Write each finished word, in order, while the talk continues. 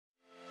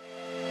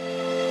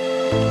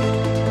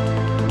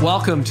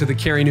Welcome to the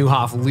Carey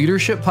Nieuwhof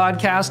Leadership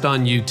Podcast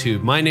on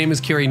YouTube. My name is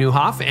Carey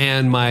Nieuwhof,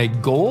 and my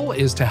goal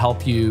is to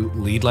help you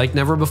lead like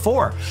never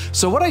before.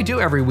 So what I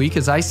do every week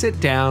is I sit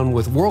down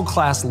with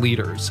world-class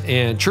leaders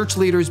and church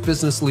leaders,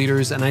 business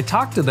leaders, and I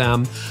talk to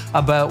them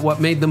about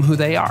what made them who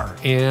they are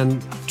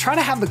and try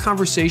to have the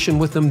conversation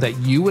with them that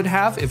you would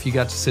have if you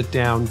got to sit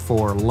down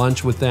for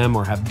lunch with them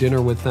or have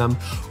dinner with them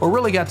or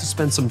really got to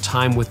spend some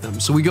time with them.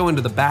 So we go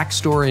into the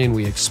backstory and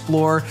we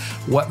explore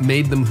what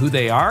made them who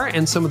they are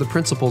and some of the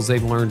principles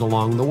they've learned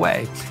along the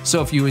way.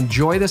 So if you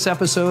enjoy this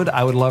episode,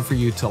 I would love for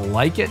you to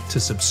like it,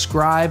 to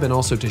subscribe, and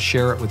also to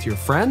share it with your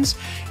friends.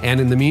 And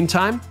in the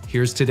meantime,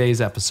 here's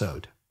today's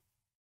episode.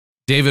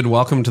 David,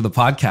 welcome to the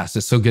podcast.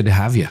 It's so good to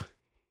have you.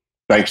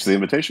 Thanks for the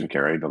invitation,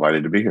 Carey.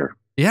 Delighted to be here.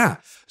 Yeah.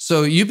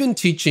 So you've been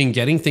teaching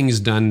Getting Things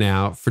Done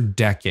now for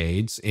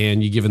decades,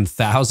 and you've given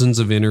thousands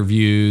of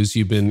interviews.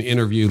 You've been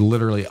interviewed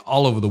literally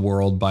all over the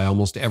world by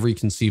almost every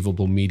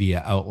conceivable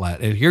media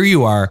outlet. And here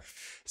you are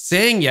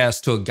saying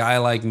yes to a guy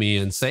like me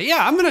and say, yeah,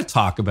 I'm going to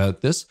talk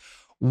about this.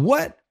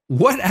 What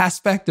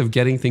aspect of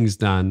getting things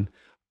done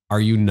are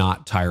you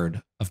not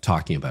tired of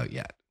talking about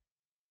yet?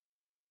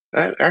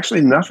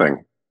 Actually,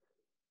 nothing.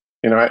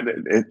 You know,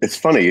 it's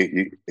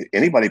funny.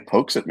 Anybody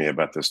pokes at me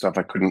about this stuff,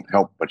 I couldn't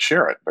help but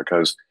share it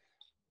because,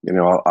 you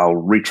know, I'll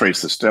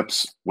retrace the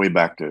steps way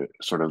back to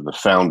sort of the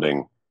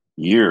founding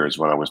years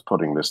when I was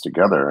putting this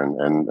together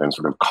and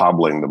sort of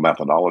cobbling the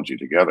methodology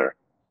together.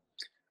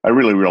 I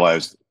really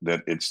realized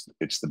that it's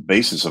the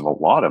basis of a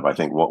lot of, I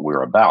think, what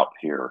we're about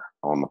here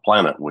on the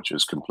planet, which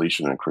is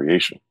completion and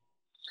creation.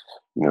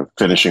 You know,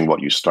 finishing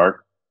what you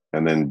start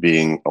and then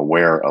being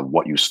aware of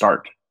what you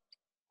start,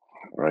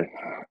 right?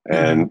 Mm-hmm.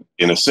 And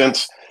in a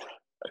sense,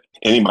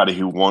 anybody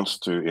who wants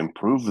to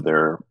improve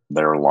their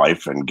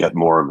life and get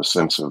more of a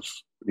sense of,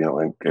 you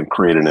know, and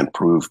create an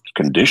improved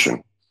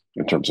condition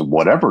in terms of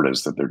whatever it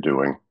is that they're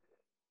doing,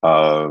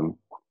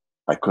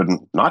 I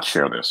couldn't not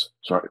share this.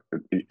 So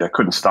I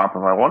couldn't stop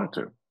if I wanted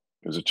to,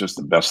 because it's just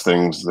the best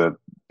things that,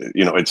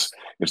 you know, it's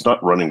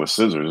not running with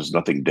scissors. There's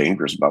nothing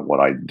dangerous about what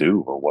I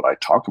do or what I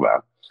talk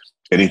about.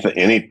 If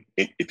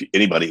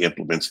anybody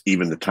implements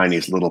even the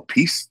tiniest little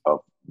piece of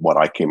what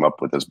I came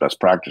up with as best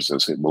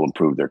practices, it will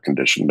improve their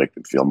condition, make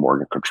them feel more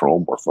in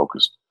control, more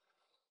focused,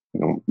 you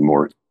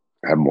know,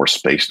 have more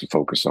space to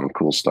focus on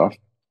cool stuff.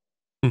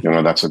 You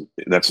know, it's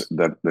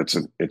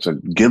a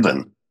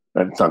given.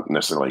 It's not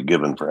necessarily a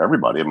given for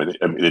everybody. I mean,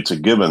 it's a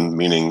given,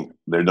 meaning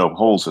there are no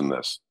holes in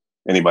this.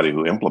 Anybody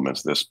who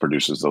implements this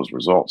produces those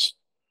results.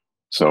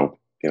 So,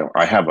 you know,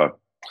 I have a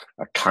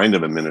kind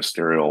of a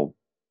ministerial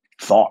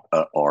thought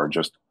or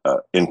just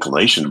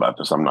inclination about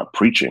this. I'm not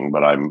preaching,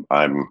 but I'm,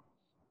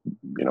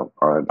 you know,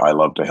 I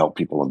love to help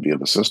people and be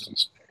of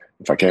assistance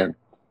if I can.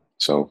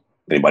 So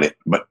but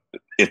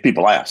if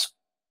people ask,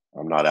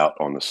 I'm not out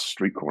on the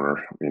street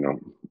corner, you know,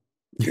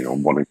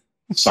 wanting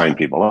to sign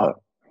people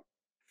up.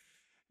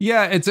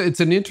 Yeah, it's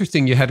an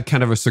interesting, you had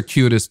kind of a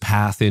circuitous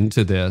path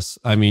into this.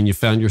 I mean, you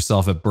found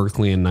yourself at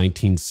Berkeley in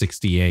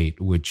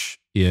 1968, which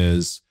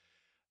is,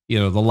 you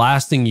know, the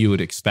last thing you would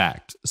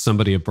expect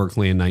somebody at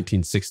Berkeley in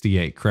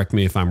 1968, correct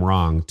me if I'm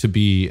wrong, to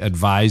be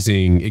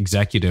advising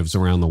executives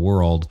around the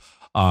world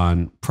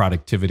on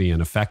productivity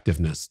and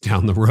effectiveness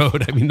down the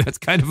road. I mean, that's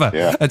kind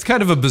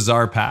of a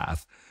bizarre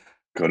path.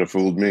 Could have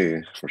fooled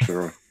me for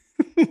sure.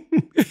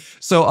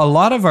 So a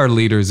lot of our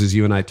leaders, as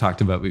you and I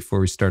talked about before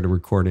we started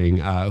recording,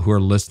 who are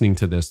listening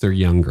to this, they're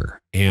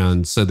younger.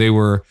 And so they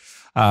were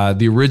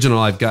the original.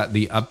 I've got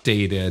the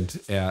updated,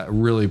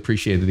 really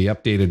appreciated the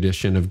updated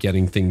edition of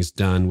Getting Things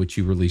Done, which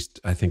you released,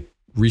 I think,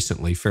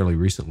 fairly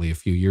recently, a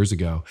few years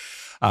ago.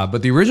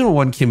 But the original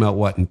one came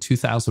out, in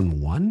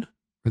 2001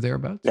 or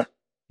thereabouts? Yeah.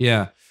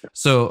 Yeah.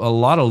 So a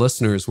lot of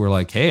listeners were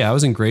like, hey, I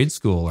was in grade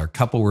school, or a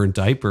couple were in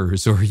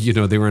diapers, or, you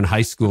know, they were in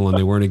high school and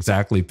they weren't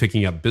exactly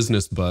picking up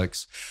business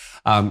books.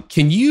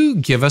 Can you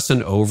give us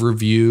an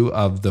overview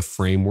of the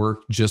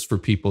framework just for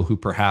people who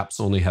perhaps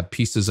only have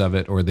pieces of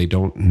it or they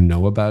don't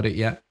know about it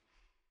yet?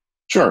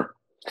 Sure.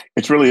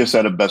 It's really a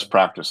set of best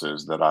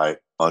practices that I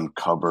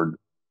uncovered,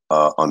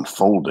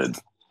 unfolded.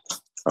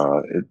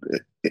 In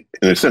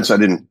a sense, I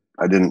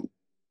didn't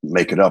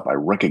make it up. I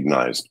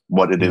recognized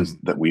what it is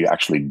that we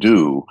actually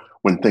do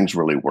when things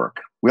really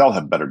work. We all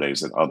have better days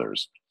than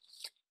others.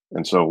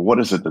 And so what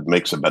is it that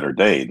makes a better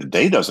day? The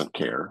day doesn't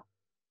care.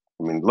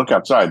 I mean, look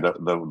outside.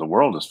 The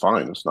world is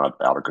fine. It's not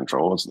out of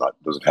control.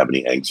 Doesn't have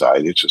any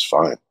anxiety. It's just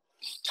fine.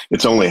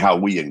 It's only how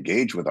we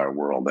engage with our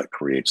world that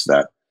creates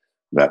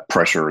that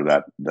pressure,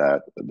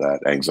 that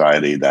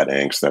anxiety, that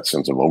angst, that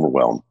sense of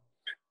overwhelm,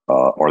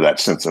 or that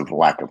sense of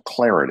lack of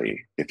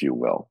clarity, if you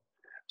will.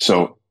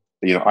 So,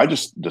 you know, I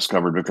just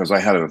discovered, because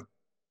I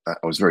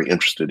was very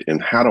interested in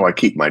how do I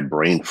keep my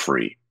brain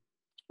free.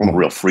 I'm a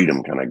real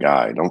freedom kind of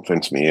guy. Don't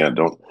fence me in.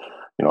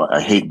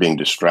 I hate being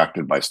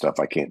distracted by stuff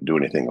I can't do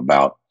anything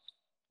about.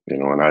 You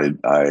know, and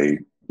I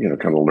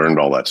kind of learned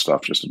all that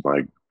stuff just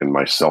in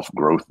my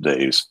self-growth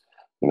days.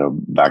 You know,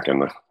 back in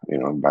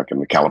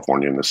the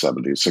California in the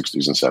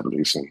 60s and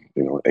 70s and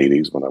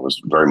 80s when I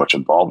was very much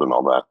involved in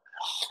all that.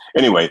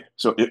 Anyway,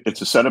 so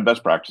it's a set of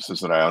best practices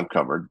that I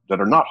uncovered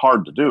that are not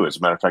hard to do. As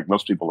a matter of fact,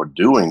 most people are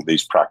doing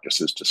these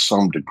practices to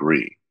some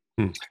degree.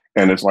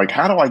 And it's like,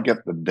 how do I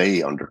get the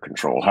day under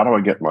control? How do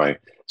I get my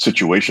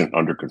situation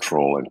under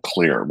control and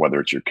clear, whether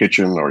it's your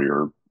kitchen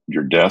or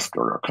your desk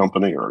or a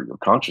company or your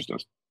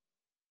consciousness?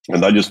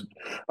 And I just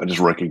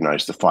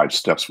recognize the 5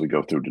 steps we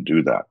go through to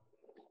do that,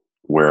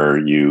 where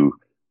you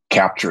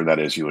capture, that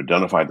is, you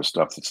identify the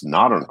stuff that's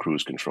not on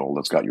cruise control,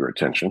 that's got your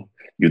attention.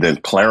 You then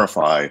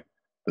clarify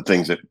the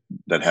things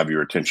that have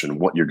your attention,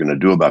 what you're going to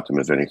do about them,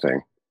 if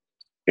anything,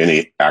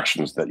 any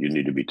actions that you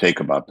need to take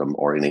about them,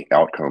 or any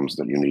outcomes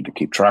that you need to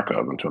keep track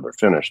of until they're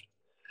finished.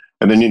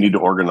 And then you need to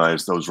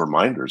organize those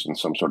reminders in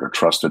some sort of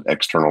trusted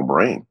external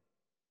brain,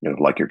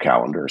 like your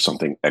calendar or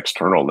something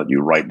external that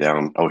you write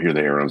down. Oh, here are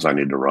the errands I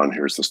need to run.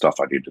 Here's the stuff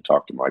I need to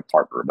talk to my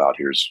partner about.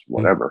 Here's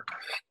whatever.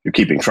 You're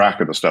keeping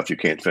track of the stuff you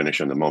can't finish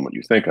in the moment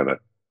you think of it,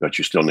 but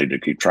you still need to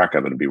keep track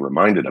of it and be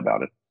reminded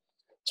about it.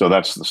 So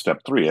that's the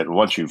step 3. And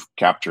once you've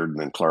captured and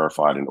then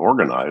clarified and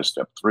organized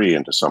step 3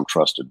 into some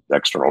trusted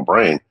external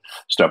brain,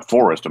 step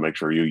 4 is to make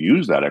sure you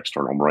use that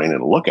external brain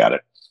and look at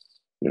it.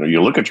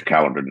 You look at your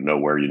calendar to know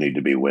where you need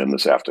to be when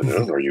this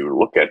afternoon, or you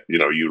look at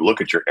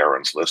your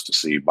errands list to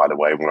see, by the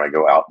way, when I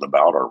go out and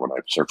about or when I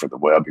surf for the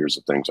web, here's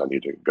the things I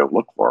need to go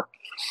look for,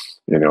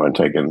 and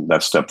taking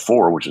that step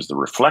 4, which is the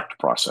reflect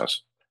process.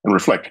 And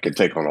reflect can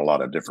take on a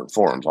lot of different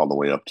forms, all the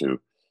way up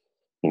to,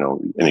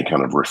 any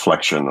kind of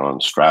reflection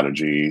on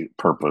strategy,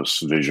 purpose,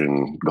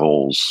 vision,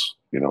 goals,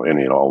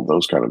 any and all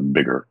those kind of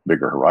bigger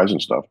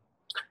horizon stuff.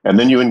 And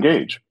then you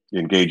engage.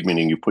 Engage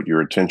meaning you put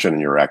your attention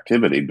and your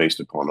activity based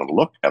upon a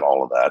look at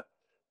all of that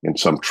in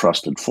some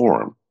trusted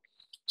forum.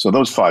 So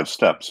those 5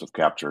 steps of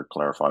capture,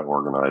 clarify,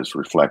 organize,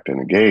 reflect, and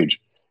engage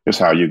is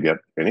how you get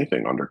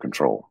anything under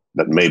control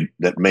that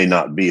may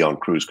not be on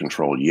cruise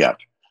control yet.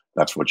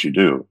 That's what you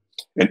do.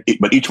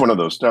 But each one of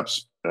those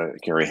steps,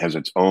 Carey, has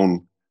its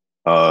own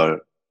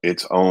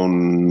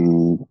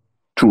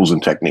tools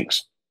and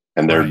techniques,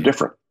 and they're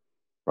different,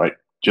 right?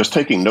 Just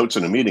taking notes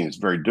in a meeting is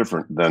very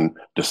different than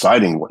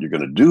deciding what you're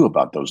going to do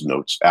about those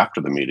notes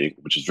after the meeting,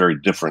 which is very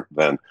different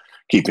than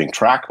keeping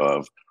track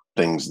of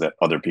things that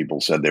other people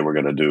said they were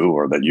going to do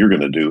or that you're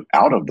going to do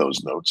out of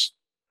those notes.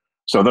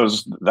 So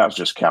that's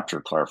just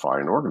capture, clarify,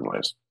 and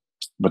organize.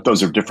 But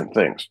those are different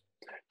things.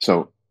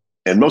 So,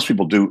 and most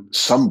people do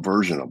some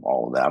version of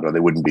all of that, or they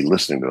wouldn't be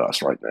listening to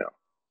us right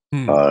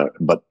now.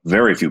 But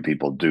very few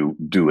people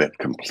do it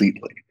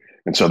completely.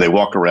 And so they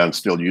walk around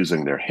still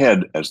using their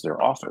head as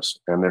their office,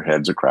 and their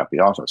head's a crappy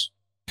office.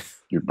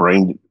 Your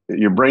brain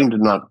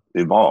did not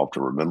evolve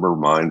to remember,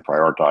 mind,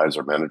 prioritize,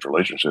 or manage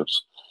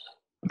relationships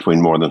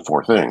between more than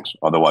 4 things.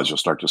 Otherwise, you'll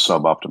start to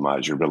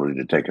sub-optimize your ability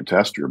to take a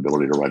test, your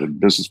ability to write a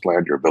business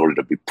plan, your ability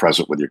to be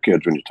present with your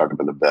kids when you tuck them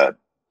into bed.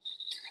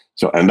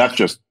 So, and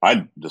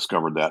I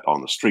discovered that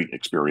on the street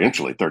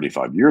experientially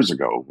 35 years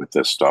ago with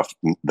this stuff.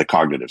 The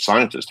cognitive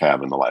scientists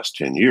have in the last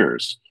 10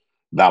 years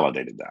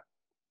validated that.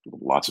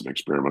 Lots of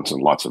experiments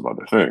and lots of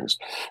other things.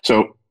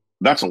 So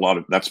that's a lot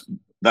of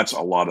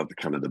the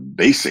kind of the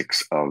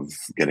basics of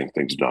getting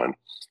things done,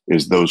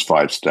 is those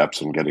 5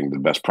 steps and getting the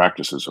best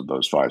practices of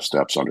those 5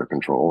 steps under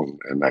control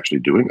and actually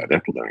doing that,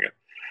 implementing it.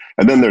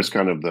 And then there's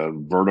kind of the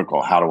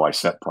vertical, how do I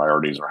set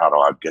priorities, or how do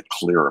I get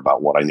clear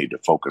about what I need to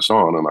focus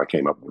on? And I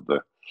came up with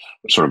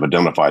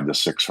identified the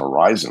 6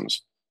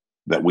 horizons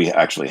that we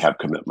actually have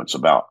commitments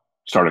about.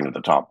 Starting at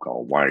the top,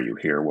 called why are you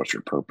here? What's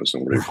your purpose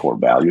and what are your core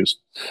values?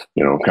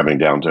 Coming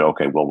down to,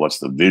 okay, well, what's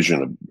the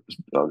vision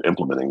of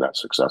implementing that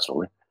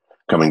successfully?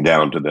 Coming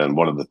down to then,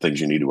 what are the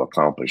things you need to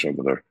accomplish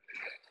over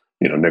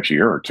the next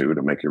year or 2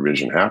 to make your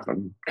vision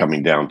happen?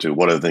 Coming down to,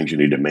 what are the things you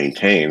need to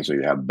maintain so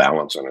you have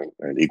balance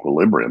and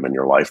equilibrium in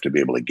your life to be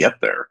able to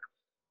get there?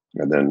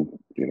 And then,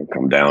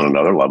 come down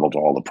another level to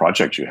all the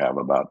projects you have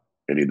about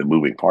any of the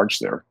moving parts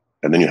there.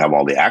 And then you have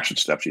all the action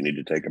steps you need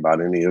to take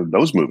about any of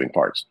those moving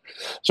parts.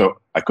 So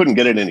I couldn't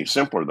get it any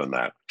simpler than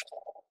that.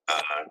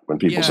 When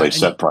people say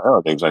set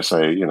priorities, I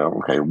say,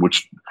 okay,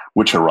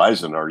 which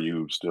horizon are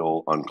you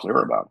still unclear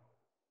about?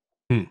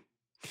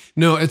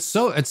 No, it's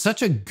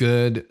such a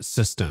good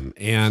system,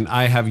 and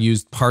I have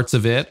used parts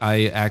of it.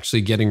 I actually,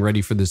 getting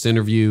ready for this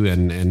interview,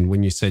 and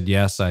when you said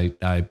yes,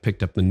 I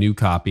picked up the new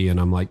copy, and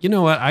I'm like, you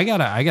know what, I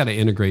gotta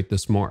integrate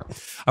this more.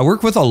 I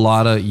work with a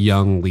lot of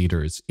young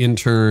leaders,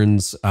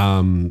 interns,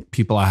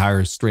 people I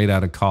hire straight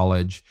out of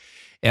college,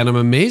 and I'm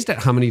amazed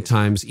at how many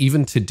times,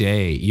 even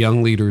today,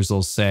 young leaders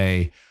will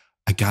say,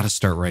 I got to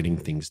start writing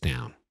things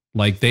down.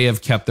 Like, they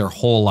have kept their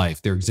whole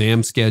life, their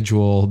exam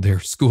schedule, their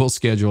school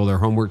schedule, their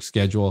homework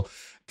schedule,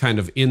 kind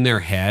of in their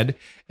head.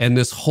 And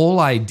this whole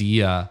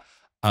idea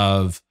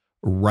of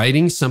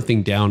writing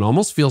something down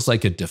almost feels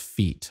like a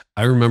defeat.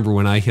 I remember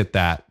when I hit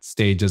that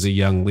stage as a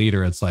young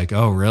leader, it's like,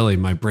 oh, really?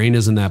 My brain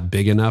isn't that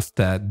big enough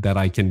that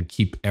I can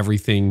keep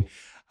everything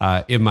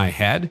in my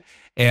head.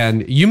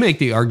 And you make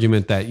the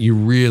argument that you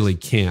really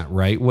can't,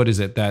 right? What is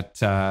it that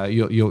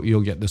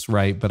you'll get this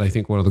right? But I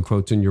think one of the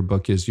quotes in your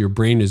book is, your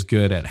brain is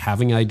good at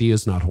having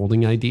ideas, not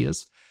holding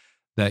ideas.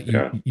 that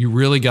you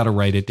really got to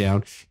write it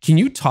down. Can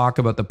you talk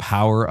about the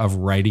power of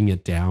writing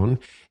it down?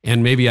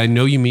 And maybe, I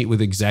know you meet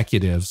with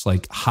executives,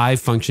 like high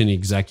functioning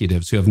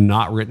executives who have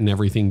not written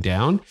everything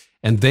down,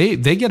 and they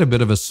get a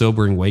bit of a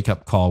sobering wake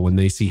up call when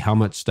they see how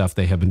much stuff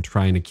they have been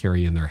trying to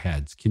carry in their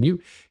heads. Can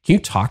you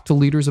talk to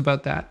leaders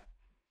about that?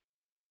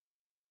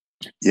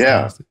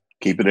 Yeah.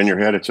 Keep it in your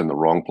head. It's in the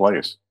wrong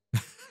place.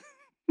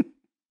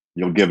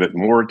 You'll give it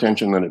more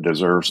attention than it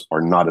deserves,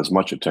 or not as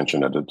much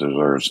attention as it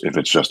deserves if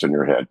it's just in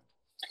your head.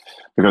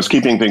 Because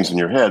keeping things in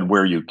your head,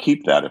 where you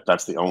keep that, if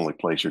that's the only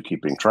place you're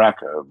keeping track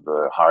of,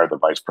 hire the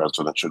vice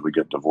president, should we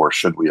get divorced,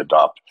 should we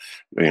adopt,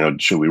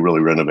 should we really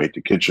renovate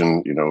the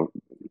kitchen,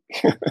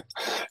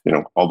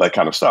 all that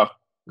kind of stuff,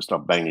 the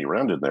stuff banging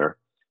around in there.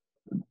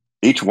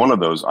 Each one of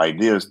those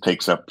ideas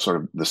takes up sort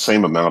of the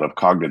same amount of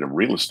cognitive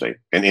real estate,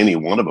 and any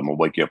one of them will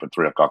wake you up at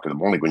 3 o'clock in the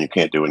morning when you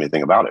can't do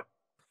anything about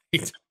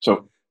it.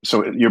 So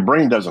your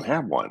brain doesn't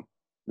have one.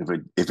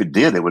 If it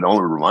did, it would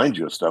only remind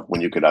you of stuff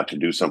when you could actually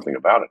do something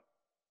about it.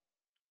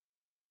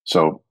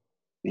 So,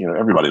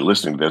 everybody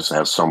listening to this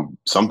has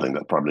something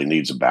that probably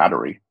needs a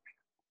battery.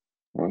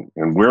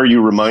 And where are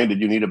you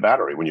reminded you need a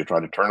battery? When you try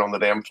to turn on the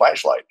damn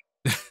flashlight,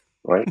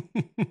 right?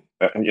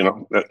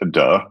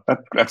 Duh.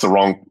 That's the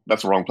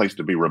wrong place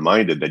to be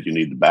reminded that you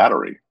need the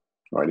battery,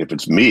 right? If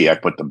it's me, I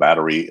put the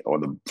battery or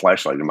the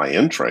flashlight in my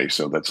in tray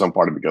so that some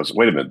part of me goes,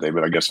 wait a minute,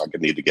 David, I guess I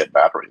could need to get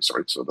batteries,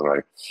 right? So then I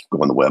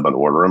go on the web and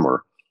order them,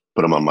 or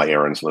put them on my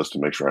errands list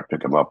and make sure I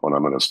pick them up when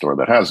I'm in a store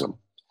that has them.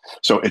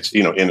 So it's,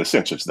 in a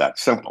sense, it's that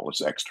simple.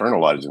 It's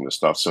externalizing the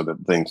stuff so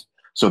that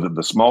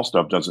the small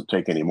stuff doesn't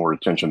take any more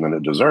attention than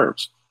it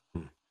deserves.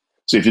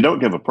 So if you don't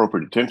give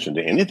appropriate attention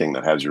to anything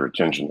that has your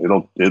attention,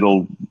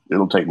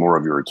 it'll take more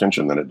of your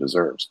attention than it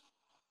deserves.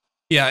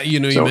 Yeah, you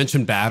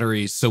mentioned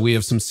batteries. So we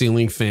have some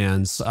ceiling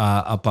fans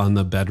up on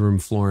the bedroom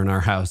floor in our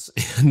house,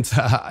 and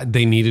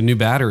they needed new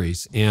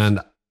batteries.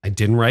 And I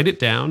didn't write it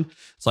down.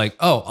 It's like,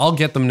 oh, I'll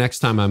get them next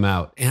time I'm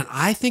out. And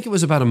I think it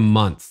was about a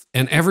month.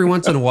 And every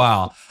once in a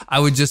while,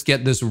 I would just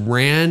get this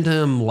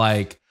random,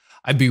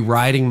 I'd be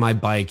riding my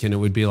bike and it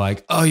would be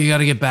like, oh, you got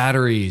to get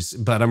batteries.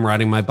 But I'm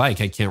riding my bike.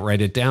 I can't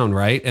write it down,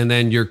 right? And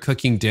then you're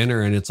cooking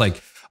dinner and it's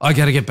like, oh, I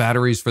got to get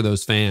batteries for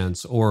those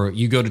fans. Or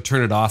you go to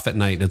turn it off at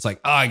night and it's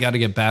like, oh, I got to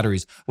get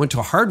batteries. Went to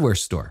a hardware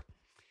store,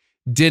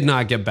 did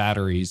not get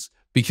batteries,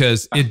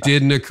 because it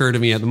didn't occur to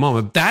me at the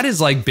moment. That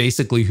is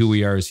basically who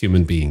we are as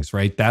human beings,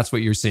 right? That's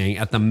what you're saying.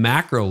 At the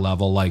macro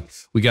level,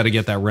 we got to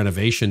get that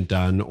renovation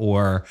done,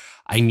 or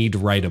I need to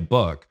write a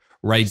book,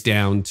 right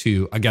down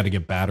to I got to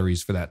get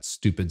batteries for that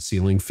stupid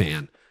ceiling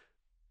fan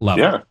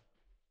level.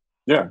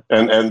 Yeah.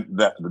 And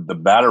that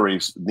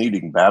the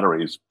needing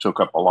batteries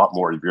took up a lot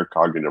more of your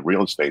cognitive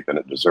real estate than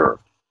it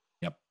deserved.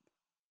 Yep.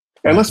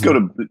 And let's go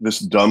to this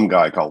dumb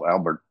guy called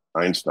Albert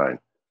Einstein,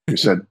 who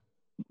said,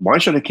 why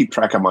should I keep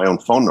track of my own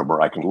phone number?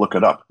 I can look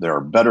it up. There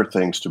are better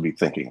things to be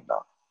thinking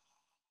about.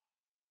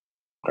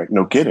 Right?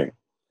 No kidding.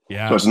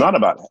 Yeah. So it's not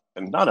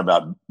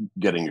about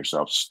getting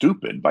yourself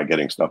stupid by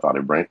getting stuff out of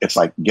your brain. It's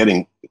like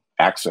getting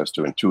access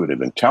to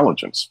intuitive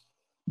intelligence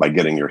by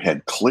getting your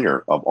head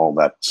clear of all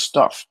that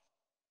stuff.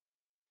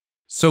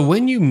 So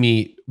when you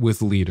meet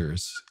with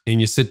leaders and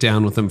you sit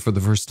down with them for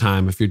the first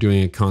time, if you're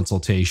doing a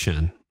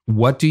consultation,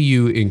 what do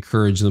you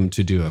encourage them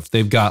to do? If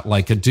they've got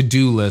a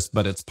to-do list,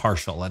 but it's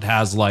partial, it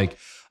has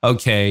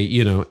okay,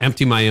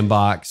 empty my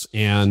inbox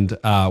and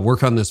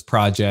work on this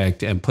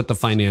project and put the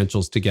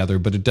financials together,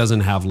 but it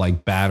doesn't have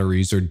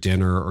batteries or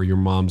dinner or your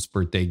mom's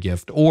birthday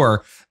gift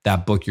or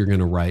that book you're going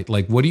to write.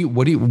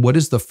 What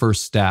is the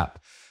first step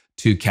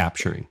to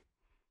capturing?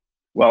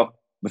 Well,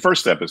 the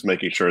first step is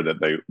making sure that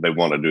they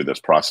want to do this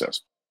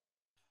process.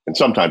 And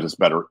sometimes it's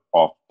better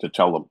off to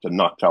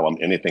not tell them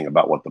anything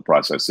about what the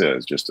process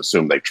is. Just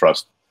assume they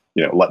trust,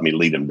 let me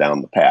lead them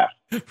down the path.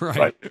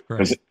 Right.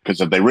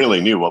 Because if they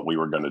really knew what we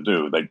were going to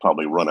do, they'd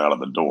probably run out of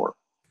the door.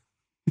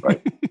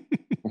 Right.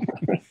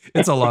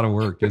 It's a lot of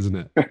work, isn't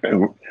it?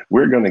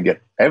 We're going to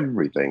get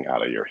everything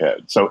out of your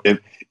head. So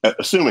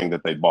assuming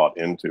that they bought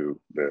into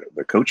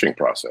the coaching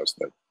process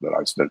that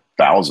I spent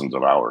thousands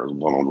of hours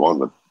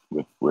one-on-one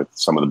with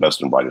some of the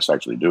best and brightest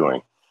actually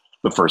doing,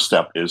 the first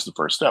step is the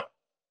first step.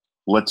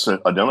 Let's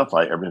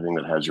identify everything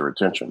that has your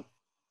attention,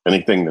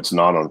 anything that's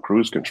not on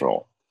cruise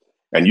control.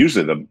 And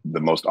usually the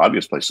most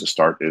obvious place to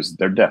start is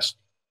their desk.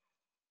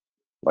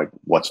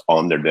 What's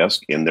on their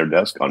desk, in their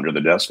desk, under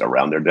the desk,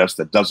 around their desk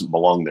that doesn't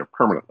belong there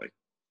permanently.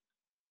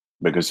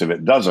 Because if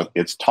it doesn't,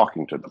 it's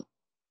talking to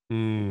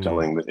them,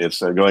 telling that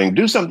it's going,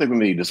 do something with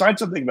me, decide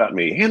something about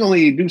me, handle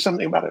me, do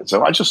something about it.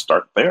 So I just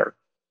start there.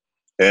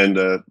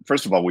 And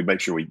first of all, we make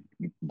sure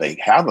they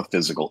have a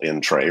physical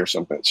in tray or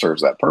something that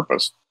serves that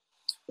purpose.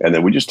 And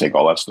then we just take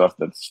all that stuff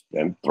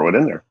and throw it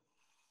in there,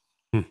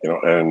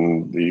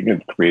 and you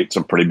can create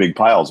some pretty big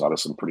piles out of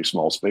some pretty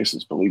small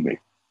spaces, believe me,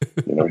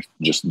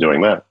 just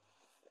doing that.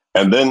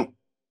 And then,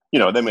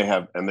 they may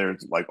have, and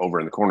there's over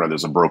in the corner,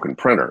 there's a broken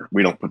printer.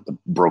 We don't put the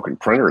broken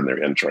printer in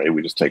their in tray.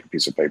 We just take a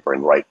piece of paper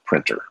and write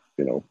printer,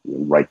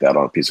 write that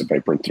on a piece of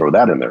paper and throw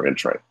that in their in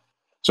tray.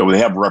 So they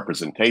have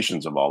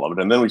representations of all of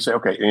it. And then we say,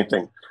 okay,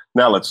 anything,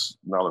 now let's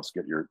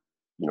get your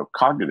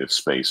cognitive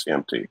space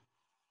empty.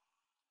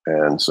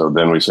 And so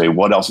then we say,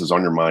 what else is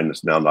on your mind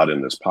that's now not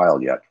in this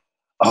pile yet?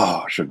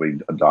 Oh, should we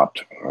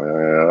adopt?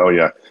 Oh,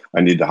 yeah,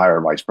 I need to hire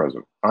a vice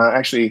president.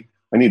 Actually,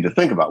 I need to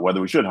think about whether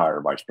we should hire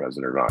a vice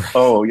president or not.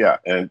 Oh, yeah.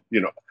 And,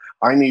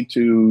 I need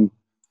to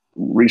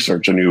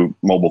research a new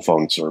mobile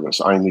phone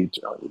service. I need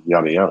to,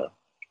 yada, yada.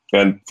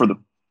 And for the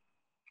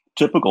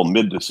typical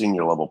mid to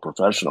senior level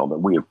professional that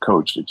we have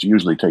coached, it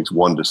usually takes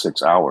 1 to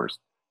 6 hours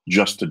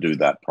just to do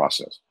that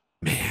process.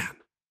 Man,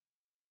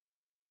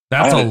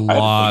 that's a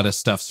lot of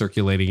stuff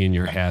circulating in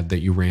your head that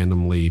you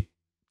randomly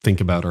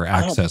think about or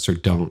access or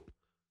don't.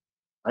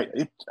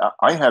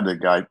 I had a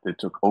guy that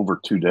took over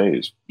 2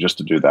 days just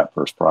to do that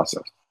first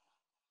process.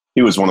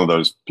 He was one of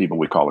those people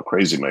we call a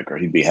crazy maker.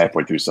 He'd be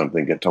halfway through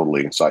something, get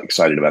totally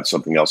excited about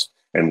something else,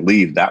 and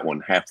leave that one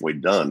halfway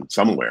done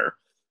somewhere,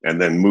 and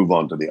then move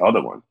on to the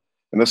other one.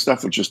 And this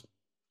stuff was just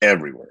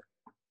everywhere.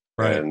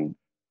 Right. And,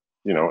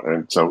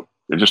 and so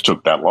it just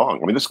took that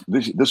long. I mean,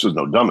 this was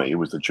no dummy. He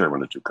was the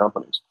chairman of 2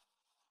 companies,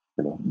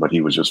 but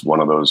he was just one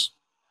of those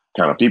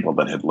kind of people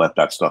that had let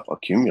that stuff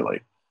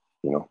accumulate,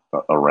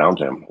 around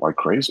him like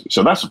crazy.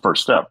 So that's the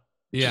first step.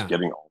 Yeah. Just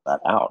getting all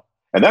that out.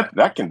 And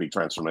that can be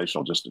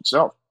transformational just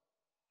itself.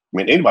 I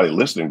mean, anybody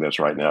listening to this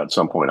right now at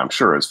some point, I'm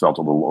sure, has felt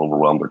a little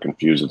overwhelmed or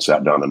confused and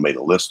sat down and made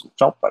a list and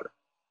felt better.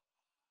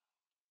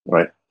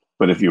 Right.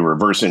 But if you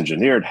reverse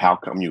engineered, how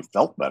come you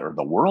felt better?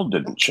 The world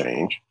didn't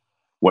change.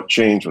 What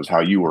changed was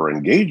how you were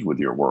engaged with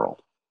your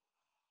world.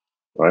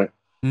 Right.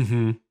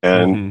 Mm-hmm.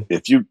 And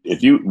if you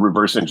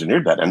reverse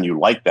engineered that and you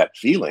like that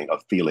feeling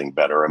of feeling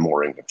better and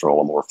more in control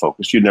and more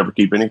focused, you'd never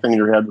keep anything in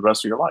your head the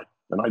rest of your life.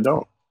 And I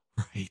don't.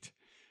 Right.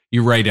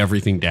 You write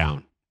everything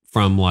down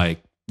from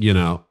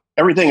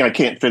everything I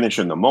can't finish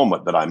in the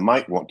moment that I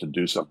might want to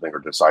do something or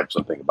decide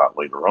something about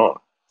later on.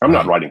 I'm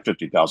not writing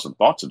 50,000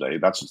 thoughts a day.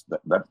 That's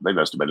they've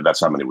estimated that's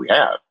how many we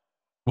have.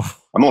 Wow.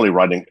 I'm only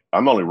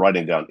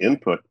writing down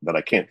input that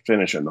I can't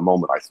finish in the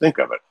moment I think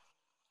of it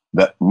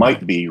that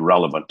might be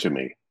relevant to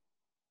me.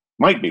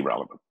 Might be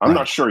relevant. I'm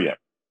not sure yet.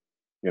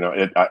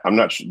 I'm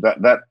not sure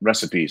that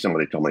recipe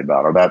somebody told me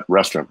about, or that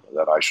restaurant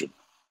that I should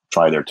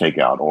try their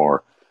takeout,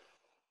 or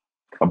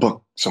a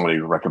book somebody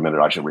recommended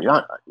I should read.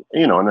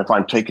 And if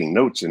I'm taking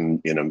notes in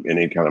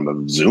any kind of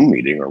a Zoom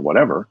meeting or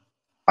whatever,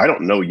 I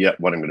don't know yet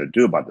what I'm going to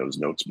do about those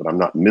notes, but I'm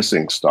not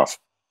missing stuff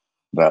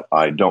that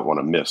I don't want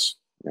to miss,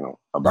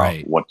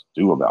 about what to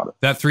do about it.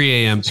 That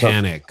 3 a.m.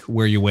 panic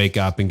where you wake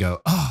up and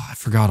go, oh, I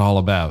forgot all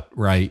about,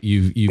 right?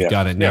 You've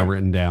got it now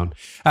written down.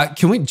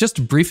 Can we just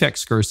a brief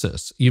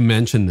excursus? You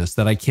mentioned this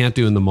that I can't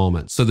do in the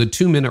moment. So the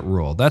 2-minute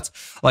rule, that's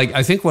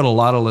I think what a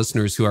lot of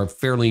listeners who are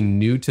fairly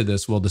new to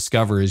this will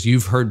discover is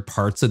you've heard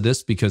parts of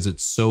this because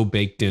it's so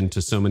baked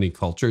into so many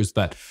cultures,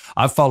 but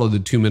I've followed the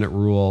 2-minute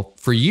rule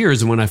for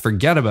years. And when I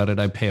forget about it,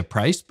 I pay a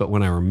price. But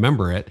when I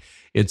remember it,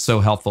 it's so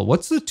helpful.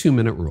 What's the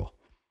 2-minute rule?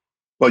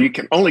 Well, you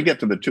can only get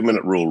to the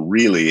 2-minute rule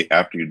really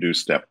after you do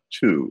step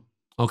 2.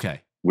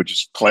 Okay. Which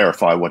is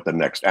clarify what the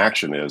next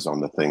action is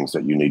on the things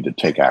that you need to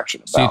take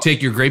action about. So you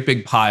take your great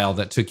big pile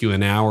that took you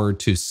an hour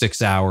to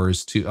 6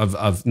 hours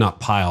of not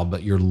pile,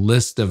 but your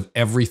list of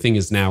everything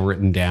is now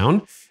written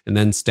down. And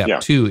then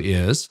step 2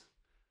 is?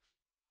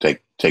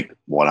 Take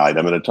one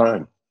item at a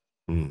time.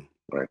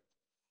 Right.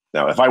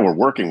 Now, if I were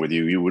working with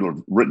you, you would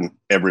have written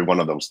every one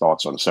of those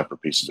thoughts on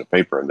separate pieces of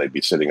paper, and they'd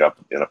be sitting up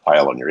in a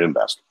pile on your in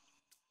basket.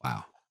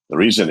 Wow. The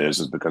reason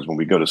is because when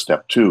we go to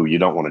step 2, you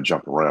don't want to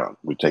jump around.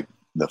 We take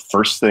the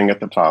first thing at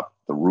the top.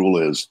 The rule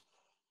is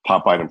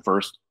top item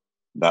first.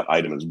 That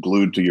item is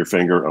glued to your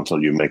finger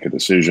until you make a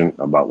decision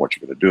about what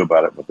you're going to do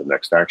about it, what the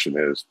next action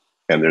is.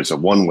 And there's a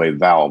one-way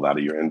valve out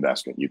of your in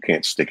basket. You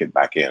can't stick it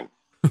back in.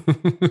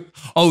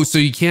 Oh, so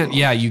you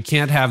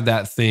can't have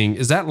that thing.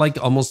 Is that like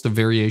almost a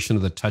variation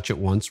of the touch it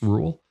once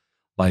rule?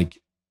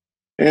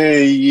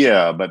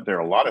 Yeah, but there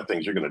are a lot of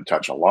things you're going to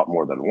touch a lot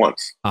more than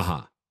once.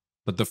 Uh-huh.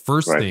 But the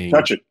first thing,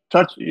 touch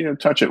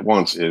it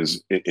once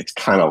is it's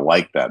kind of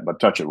like that, but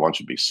touch it once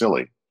would be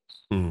silly.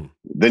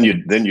 Then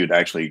you'd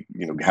actually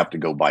have to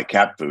go buy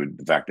cat food.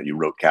 The fact that you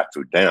wrote cat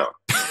food down,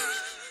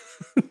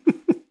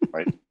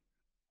 right?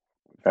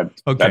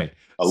 Okay,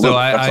 so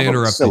I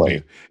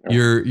interrupted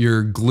you.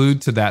 You're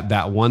glued to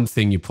that one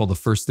thing. You pull the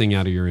first thing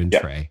out of your in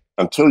tray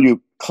until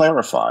you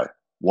clarify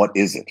what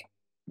is it,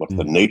 what's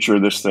the nature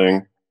of this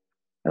thing.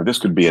 Now, this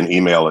could be an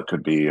email. It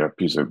could be a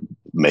piece of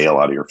mail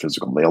out of your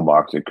physical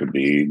mailbox. It could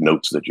be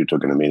notes that you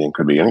took in a meeting. It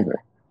could be anything,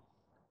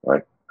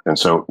 right? And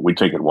so we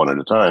take it one at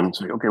a time and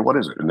say, okay, what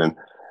is it? And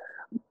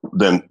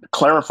then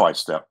clarify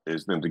step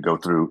is then to go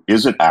through,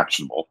 is it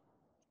actionable?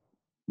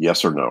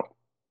 Yes or no?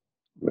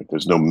 Right?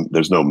 There's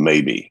no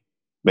maybe.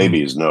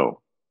 Maybe is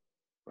no,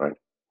 right?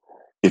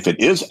 If it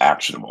is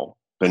actionable,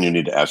 then you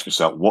need to ask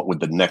yourself, what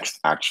would the next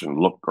action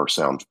look or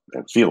sound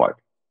and feel like?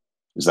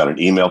 Is that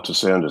an email to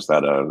send? Is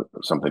that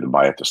something to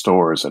buy at the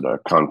store? Is it a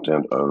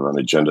content or an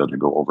agenda to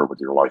go over with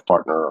your life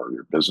partner or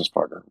your business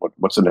partner?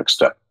 What's the next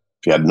step?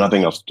 If you had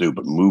nothing else to do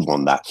but move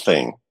on that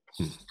thing,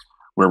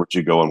 where would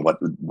you go and what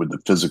would the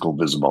physical,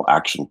 visible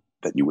action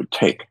that you would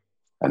take?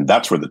 And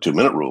that's where the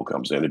 2-minute rule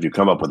comes in. If you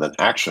come up with an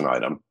action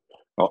item,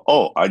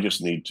 I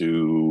just need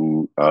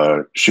to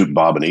shoot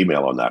Bob an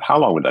email on that. How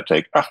long would that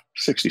take?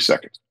 60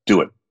 seconds.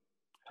 Do it.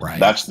 Right.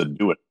 That's the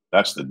do it.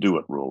 That's the do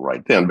it rule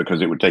right then,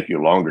 because it would take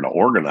you longer to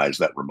organize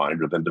that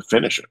reminder than to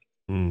finish it.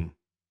 Mm.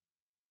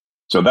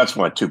 So that's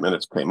why 2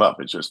 minutes came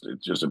up. It's just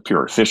a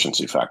pure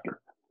efficiency factor,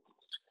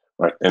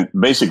 right? And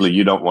basically,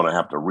 you don't want to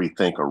have to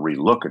rethink or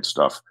relook at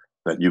stuff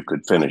that you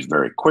could finish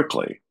very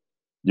quickly.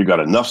 You got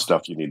enough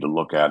stuff you need to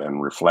look at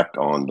and reflect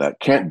on that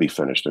can't be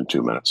finished in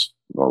 2 minutes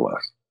or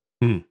less.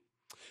 Mm.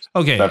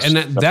 Okay, and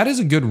that is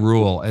a good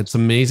rule. It's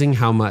amazing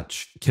how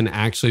much can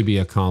actually be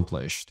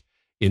accomplished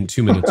in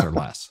 2 minutes or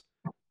less.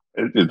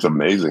 It's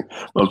amazing.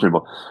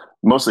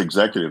 Most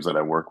executives that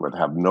I work with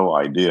have no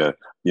idea,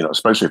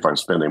 especially if I'm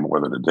spending more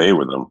than a day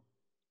with them,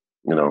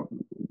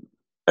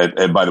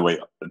 and by the way,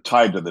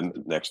 tied to the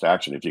next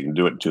action, if you can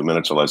do it in 2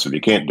 minutes or less, if you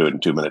can't do it in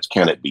 2 minutes,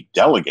 can it be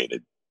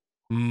delegated?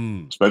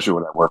 Especially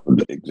when I work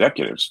with the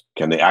executives,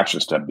 can the action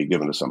step be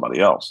given to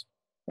somebody else?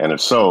 And if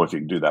so, if you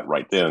can do that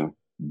right then,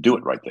 do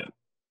it right then.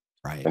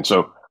 Right. And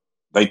so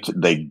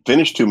they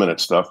finish 2 minute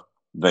stuff.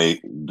 They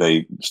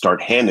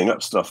start handing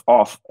up stuff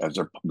off as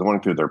they're going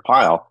through their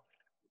pile.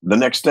 The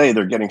next day,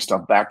 they're getting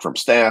stuff back from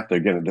staff.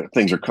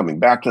 Things are coming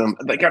back to them.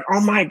 They go, "Oh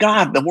my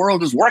God, the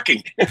world is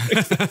working."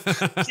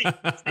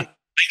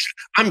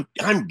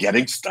 I'm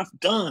getting stuff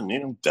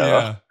done.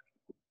 Duh.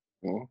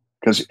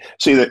 Because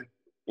see that,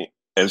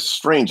 as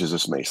strange as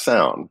this may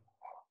sound,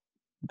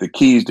 the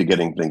keys to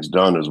getting things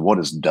done is what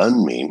does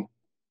done mean,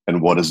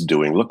 and what does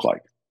doing look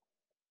like.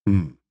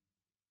 And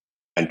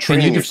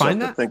training yourself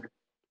to think.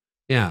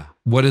 Yeah.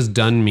 What does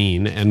done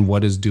mean and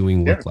what does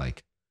doing look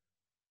like?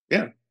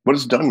 Yeah. What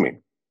does done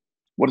mean?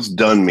 What does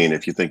done mean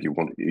if you think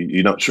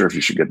you're not sure if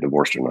you should get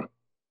divorced or not?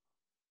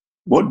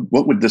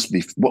 What would this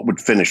be? What would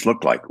finish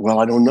look like? Well,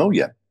 I don't know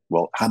yet.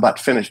 Well, how about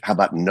finish? How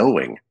about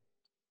knowing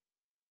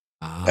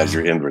as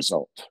your end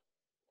result?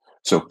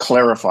 So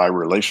clarify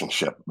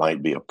relationship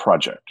might be a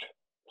project.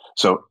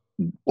 So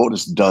what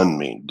does done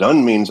mean?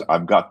 Done means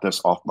I've got this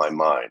off my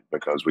mind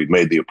because we've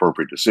made the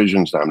appropriate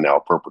decisions. I'm now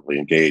appropriately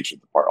engaged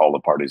with all the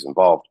parties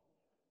involved.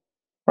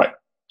 Right.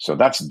 So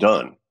that's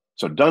done.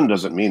 So done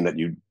doesn't mean that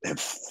you have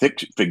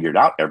figured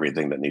out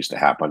everything that needs to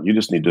happen. You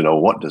just need to know,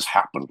 what does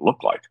happen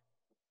look like?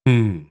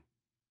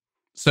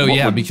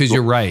 So because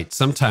you're right.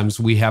 Sometimes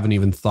we haven't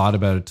even thought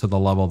about it to the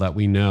level that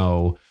we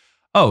know,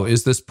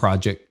 is this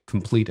project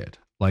completed?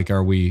 Like,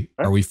 are we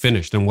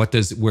finished? And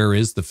where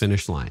is the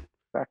finish line?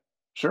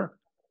 Sure.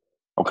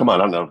 Oh, come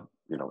on. I don't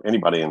know,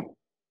 anybody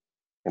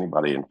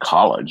in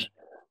college,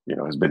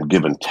 has been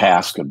given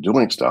task of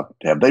doing stuff.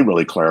 Have they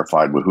really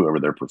clarified with whoever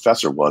their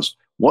professor was,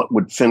 what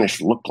would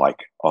finish look like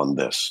on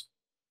this?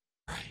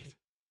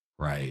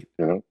 Right.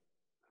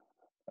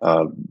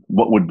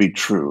 What would be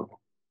true?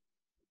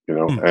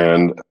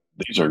 And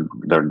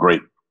they're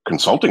great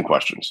consulting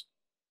questions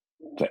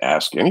to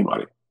ask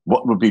anybody.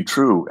 What would be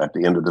true at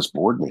the end of this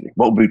board meeting?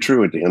 What would be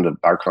true at the end of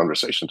our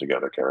conversation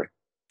together, Carey?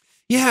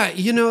 Yeah,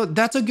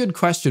 that's a good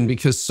question,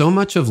 because so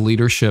much of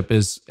leadership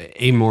is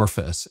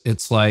amorphous.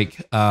 It's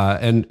like,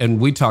 and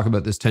we talk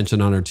about this tension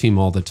on our team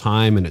all the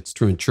time, and it's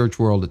true in church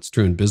world, it's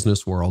true in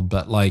business world,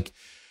 but like,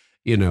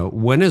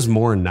 when is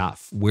more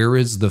enough? Where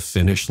is the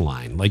finish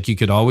line? Like, you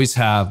could always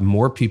have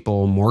more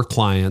people, more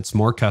clients,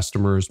 more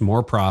customers,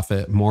 more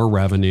profit, more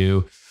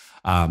revenue,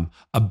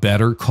 a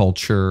better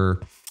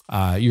culture.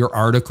 Your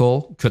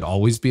article could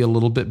always be a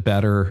little bit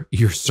better.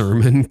 Your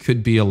sermon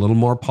could be a little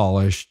more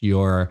polished.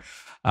 Your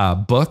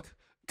book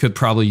could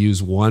probably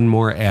use one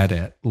more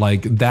edit.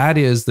 Like, that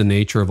is the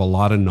nature of a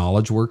lot of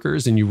knowledge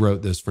workers. And you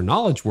wrote this for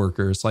knowledge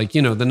workers. Like,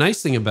 the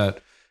nice thing about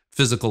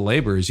physical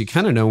labor is you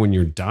kind of know when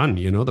you're done,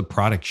 the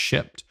product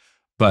shipped.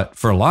 But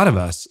for a lot of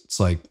us,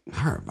 it's like,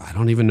 I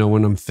don't even know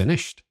when I'm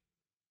finished.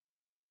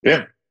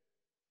 Yeah.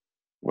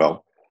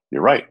 Well,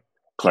 you're right.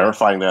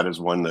 Clarifying that is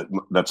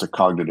one that's a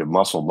cognitive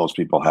muscle most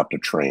people have to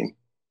train,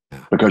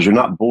 because you're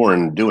not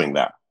born doing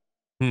that.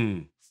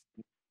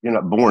 You're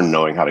not born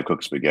knowing how to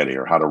cook spaghetti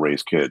or how to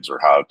raise kids or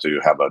how to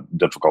have a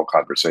difficult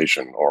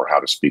conversation or how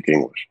to speak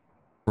English.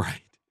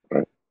 Right.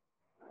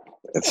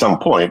 At some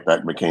point,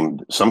 that became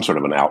some sort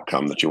of an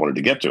outcome that you wanted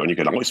to get to, and you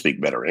can always speak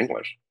better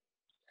English.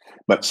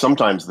 But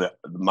sometimes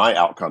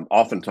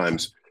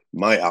oftentimes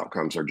my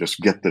outcomes are just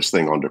get this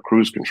thing onto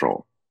cruise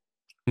control.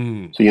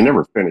 So you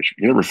never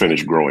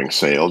finish growing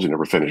sales. You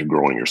never finish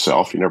growing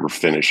yourself. You never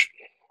finish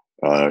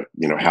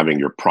having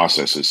your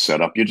processes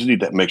set up. You just need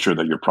to make sure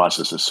that your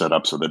process is set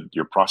up so that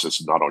your process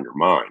is not on your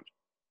mind.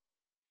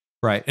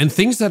 Right. And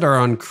things that are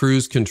on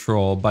cruise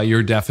control, by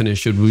your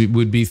definition,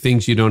 would be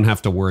things you don't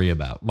have to worry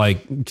about.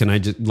 Like,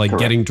 Correct.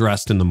 Getting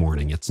dressed in the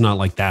morning. It's not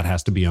like that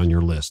has to be on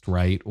your list,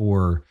 right?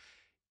 Or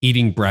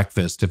eating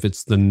breakfast, if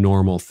it's the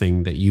normal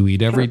thing that you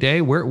eat every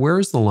day. Where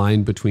is the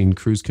line between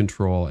cruise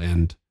control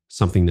and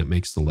something that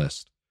makes the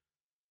list?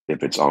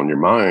 If it's on your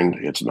mind,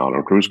 it's not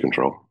on cruise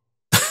control.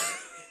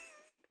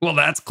 Well,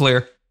 that's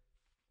clear.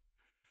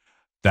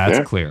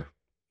 That's clear.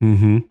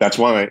 Mm-hmm. That's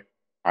why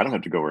I don't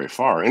have to go very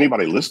far.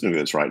 Anybody listening to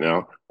this right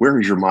now, where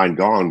has your mind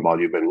gone while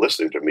you've been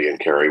listening to me and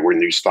Carey? When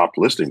you stopped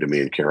listening to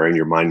me and Carey and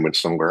your mind went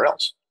somewhere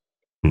else?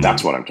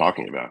 That's what I'm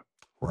talking about.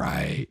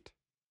 Right.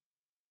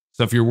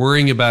 So if you're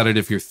worrying about it,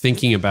 if you're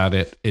thinking about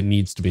it, it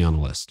needs to be on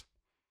a list.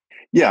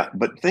 Yeah,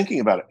 but thinking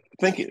about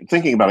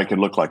it can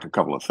look like a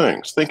couple of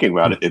things. Thinking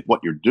about it,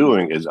 what you're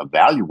doing is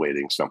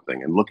evaluating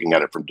something and looking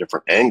at it from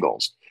different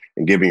angles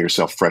and giving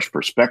yourself fresh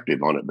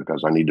perspective on it,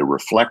 because I need to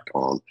reflect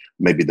on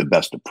maybe the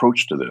best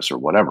approach to this or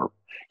whatever.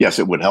 Yes,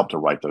 it would help to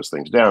write those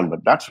things down,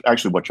 but that's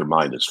actually what your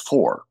mind is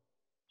for.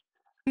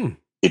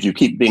 If you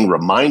keep being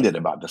reminded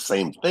about the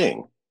same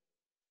thing,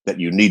 that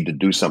you need to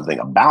do something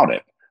about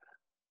it,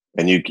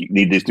 and you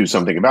need to do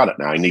something about it.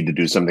 Now I need to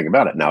do something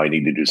about it. Now I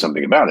need to do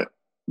something about it.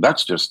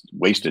 That's just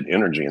wasted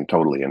energy and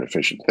totally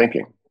inefficient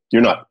thinking.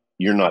 You're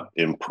not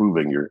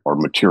improving or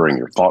maturing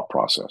your thought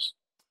process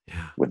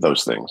with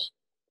those things.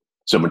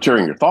 So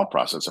maturing your thought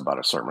process about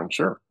a sermon,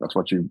 sure, that's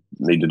what you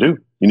need to do.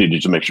 You need to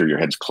just make sure your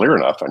head's clear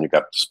enough and you've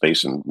got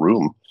space and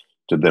room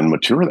to then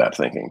mature that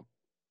thinking,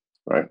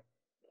 right?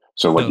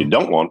 So what you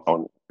don't want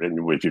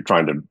if you're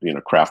trying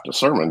to craft a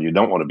sermon, you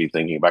don't want to be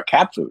thinking about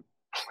cat food.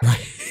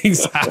 Right.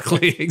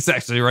 Exactly.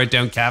 You write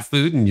down cat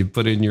food and you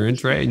put it in your in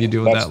tray and you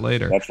deal with that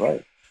later. That's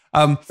right.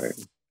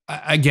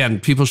 Again,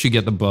 people should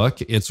get the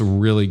book. It's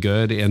really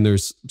good, and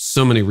there's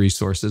so many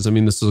resources. I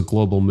mean, this is a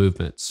global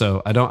movement,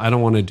 so I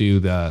don't want to do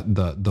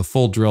the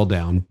full drill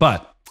down,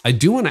 but I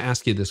do want to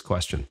ask you this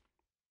question.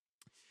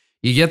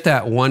 You get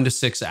that 1 to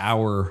 6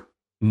 hour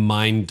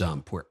mind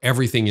dump where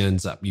everything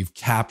ends up. You've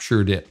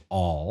captured it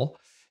all,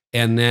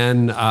 and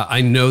then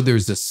I know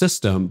there's a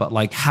system, but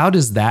like, how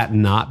does that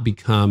not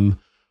become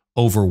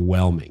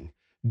overwhelming?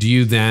 Do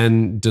you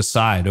then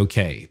decide,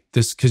 okay,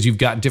 because you've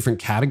got different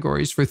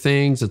categories for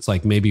things. It's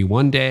like maybe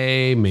one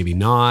day, maybe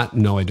not.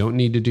 No, I don't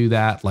need to do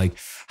that. Like,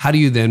 how do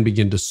you then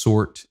begin to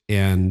sort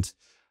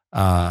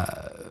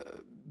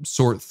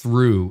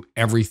through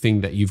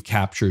everything that you've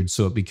captured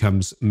so it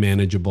becomes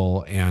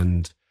manageable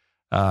and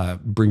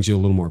brings you a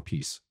little more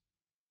peace?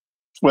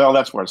 Well,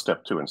 that's where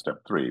step 2 and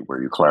step 3,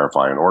 where you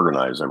clarify and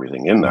organize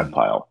everything in that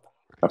pile.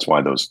 That's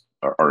why those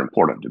are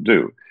important to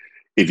do.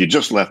 If you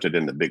just left it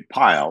in the big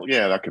pile,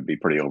 that could be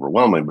pretty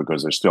overwhelming,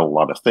 because there's still a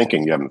lot of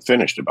thinking you haven't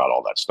finished about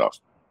all that stuff.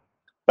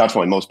 That's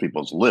why most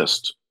people's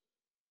lists,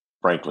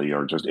 frankly,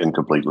 are just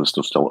incomplete lists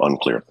of still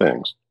unclear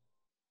things.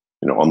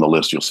 On the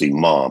list, you'll see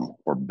mom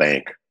or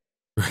bank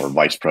or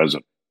vice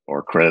president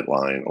or credit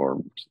line or,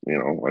 I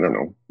don't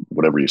know,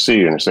 whatever you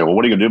see. And you say, well,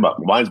 what are you going to do about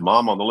it? Why is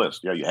mom on the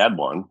list? Yeah, you had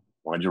one.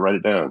 Why'd you write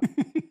it down?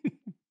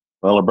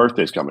 Well, her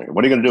birthday's coming.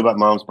 What are you going to do about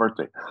mom's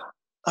birthday?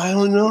 I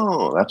don't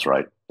know. That's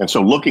right. And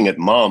so looking at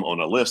mom on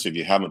a list, if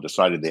you haven't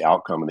decided the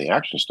outcome and the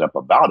action step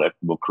about it,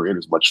 will create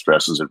as much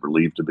stress as it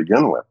relieved to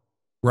begin with.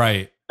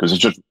 Right. Because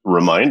it's just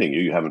reminding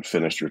you haven't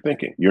finished your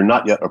thinking. You're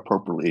not yet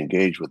appropriately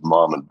engaged with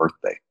mom and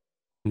birthday.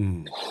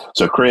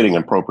 So creating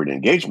appropriate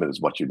engagement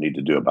is what you need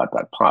to do about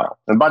that pile.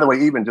 And by the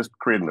way, even just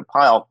creating the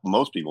pile,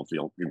 most people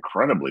feel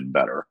incredibly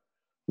better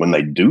when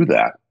they do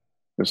that.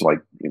 It's like,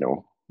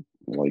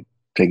 like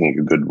taking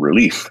a good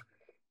relief,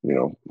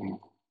 and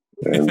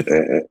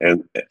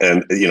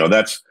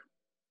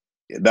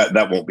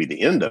that won't be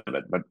the end of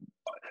it.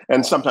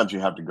 And sometimes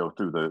you have to go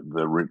through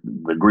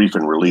the grief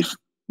and relief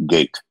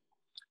gate.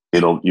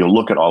 You'll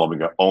look at all of it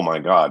and go, oh my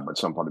God. But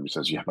some part of you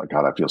says, yeah, my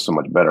God, I feel so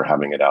much better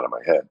having it out of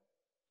my head,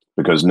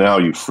 because now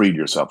you've freed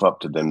yourself up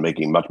to then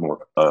making much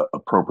more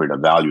appropriate,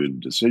 evaluated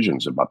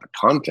decisions about the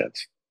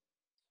contents.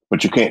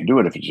 But you can't do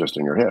it if it's just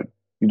in your head.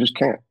 You just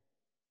can't.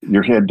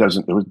 Your head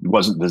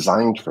wasn't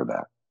designed for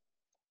that.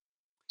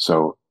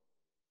 So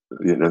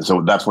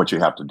that's what you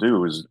have to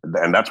do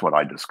and that's what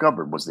I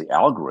discovered was the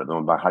algorithm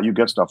about how you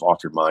get stuff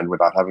off your mind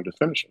without having to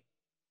finish it.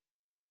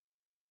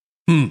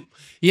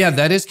 Yeah,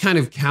 that is kind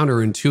of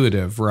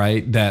counterintuitive,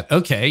 right? That,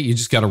 okay, you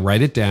just got to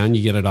write it down,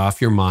 you get it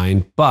off your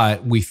mind.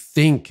 But I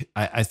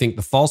think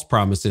the false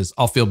promise is,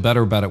 I'll feel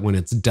better about it when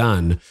it's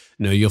done.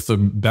 No, you'll feel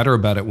better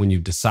about it when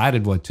you've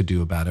decided what to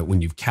do about it,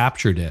 when you've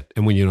captured it,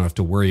 and when you don't have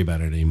to worry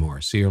about it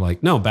anymore. So you're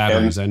like, no,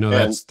 batteries. I know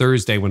that's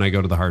Thursday when I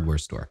go to the hardware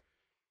store.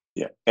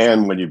 Yeah.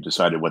 And when you've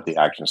decided what the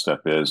action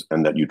step is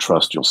and that you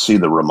trust you'll see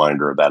the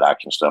reminder of that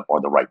action step,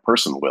 or the right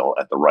person will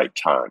at the right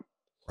time.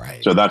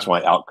 Right. So that's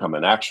why outcome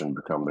and action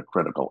become the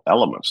critical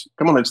elements.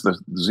 Come on, it's the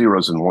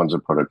zeros and ones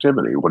of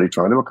productivity. What are you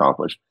trying to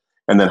accomplish?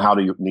 And then how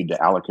do you need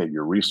to allocate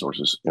your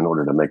resources in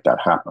order to make that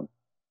happen?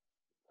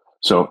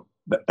 So,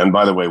 and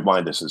by the way,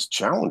 why this is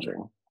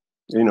challenging,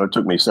 it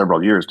took me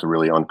several years to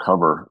really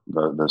uncover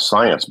the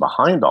science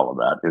behind all of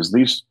that, is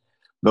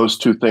those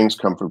two things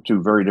come from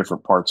two very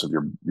different parts of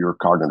your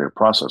cognitive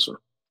processor.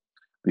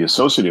 The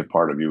associative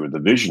part of you, or the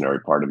visionary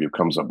part of you,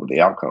 comes up with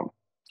the outcome,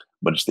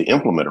 but it's the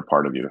implementer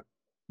part of you,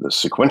 the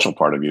sequential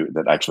part of you,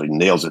 that actually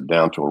nails it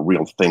down to a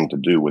real thing to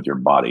do with your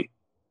body.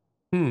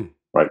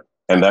 Right.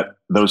 And that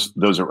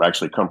those are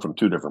actually come from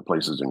two different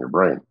places in your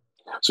brain.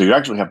 So you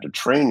actually have to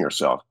train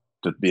yourself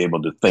to be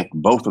able to think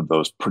both of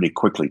those pretty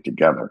quickly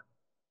together.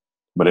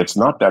 But it's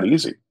not that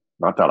easy,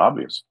 not that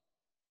obvious.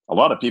 A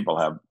lot of people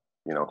have,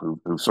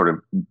 who sort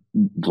of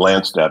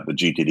glanced at the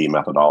GTD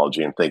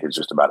methodology and think it's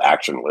just about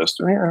action lists.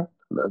 Yeah,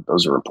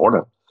 those are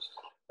important.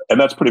 And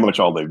that's pretty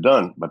much all they've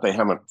done, but they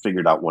haven't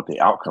figured out what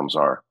the outcomes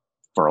are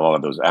for a lot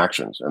of those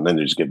actions. And then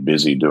you just get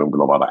busy doing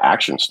a lot of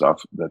action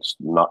stuff that's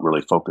not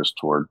really focused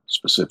toward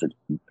specific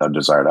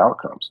desired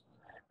outcomes.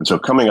 And so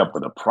coming up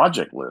with a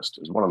project list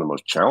is one of the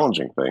most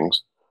challenging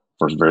things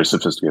for very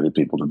sophisticated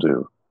people to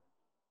do.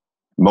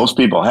 Most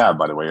people have,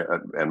 by the way,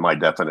 and my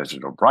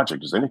definition of a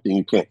project is anything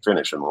you can't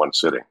finish in one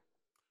sitting.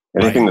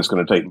 Anything that's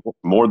going to take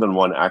more than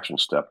one action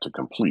step to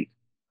complete,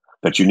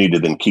 that you need to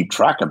then keep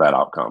track of that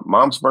outcome.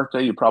 Mom's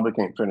birthday, you probably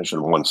can't finish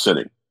in one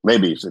sitting.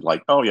 Maybe it's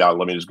like, oh yeah,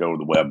 let me just go to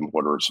the web and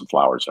order some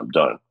flowers. I'm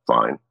done.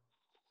 Fine.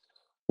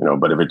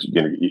 But if it's,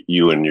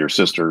 you and your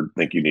sister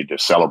think you need to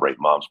celebrate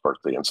Mom's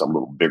birthday in some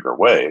little bigger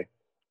way,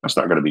 that's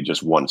not going to be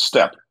just one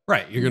step.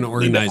 Right. You're going to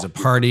organize a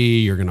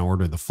party. You're going to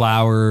order the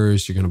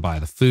flowers. You're going to buy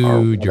the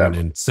food. You're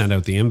going to send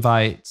out the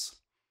invites.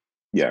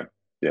 Yeah.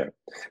 Yeah.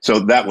 So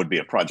that would be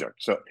a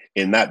project. So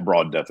in that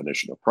broad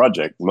definition of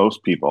project,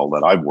 most people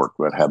that I've worked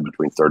with have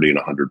between 30 and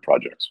 100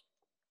 projects.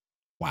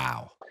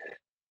 Wow.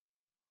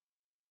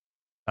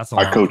 That's a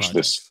lot. I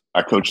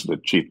coached the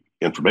chief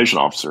information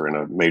officer in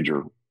a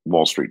major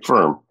Wall Street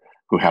firm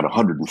who had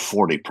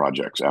 140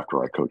 projects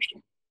after I coached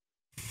him.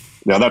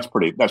 Now that's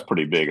pretty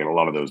big, and a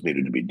lot of those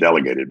needed to be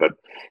delegated. But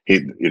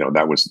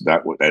that was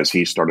as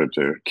he started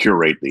to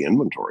curate the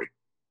inventory,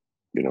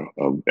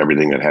 of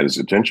everything that had his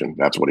attention.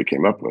 That's what he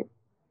came up with.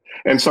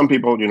 And some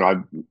people,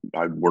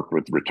 I've worked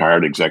with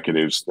retired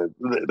executives.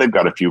 They've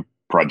got a few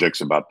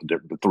projects about the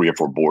 3 or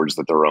 4 boards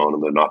that they're on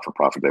and the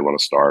not-for-profit they want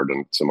to start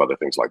and some other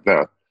things like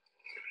that.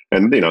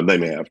 And, they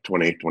may have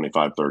 20,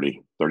 25,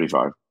 30,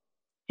 35.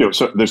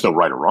 So there's no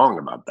right or wrong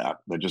about that.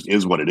 That just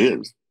is what it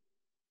is.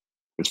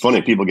 It's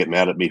funny, people get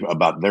mad at me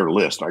about their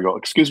list. I go,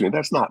 excuse me,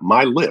 that's not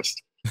my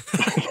list.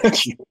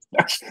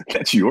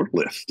 that's your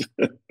list.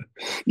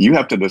 You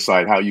have to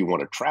decide how you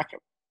want to track it.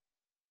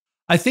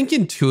 I think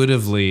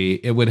intuitively,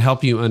 it would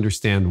help you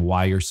understand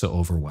why you're so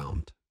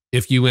overwhelmed.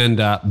 If you end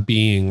up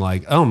being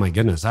like, oh my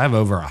goodness, I have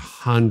over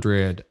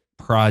 100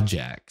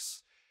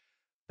 projects,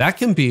 that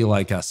can be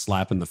like a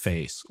slap in the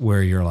face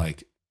where you're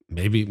like,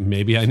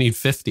 maybe I need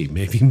 50.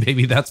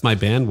 Maybe that's my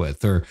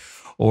bandwidth,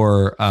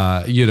 or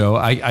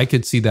I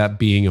could see that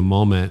being a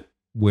moment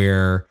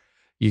where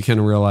you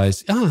can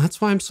realize, oh, that's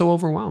why I'm so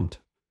overwhelmed.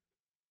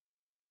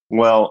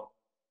 Well,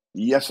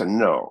 yes and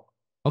no.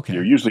 Okay.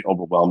 You're usually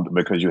overwhelmed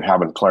because you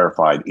haven't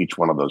clarified each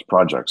one of those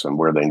projects and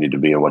where they need to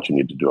be and what you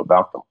need to do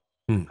about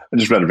them. I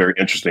just read a very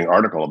interesting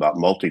article about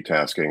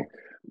multitasking.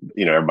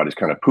 Everybody's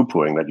kind of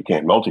poo-pooing that you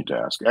can't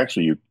multitask.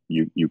 Actually,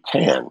 you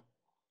can.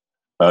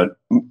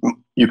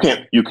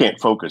 You can't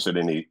focus at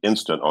any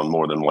instant on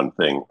more than one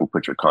thing and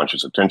put your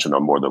conscious attention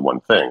on more than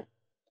one thing.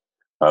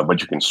 But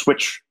you can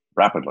switch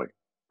rapidly.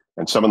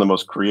 And some of the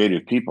most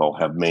creative people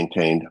have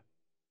maintained,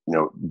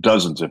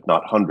 dozens, if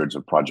not hundreds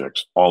of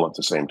projects all at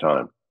the same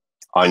time.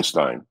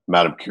 Einstein,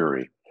 Madame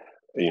Curie,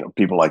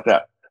 people like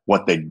that.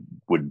 What they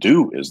would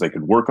do is they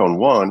could work on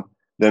one,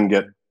 then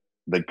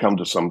they'd come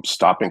to some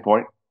stopping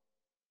point,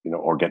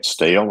 or get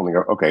stale, and they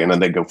go, okay, and then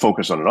they go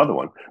focus on another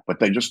one. But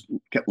they just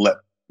kept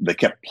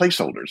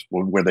placeholders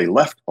where they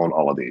left on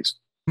all of these.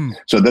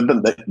 So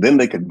then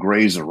they could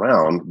graze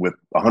around with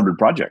 100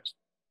 projects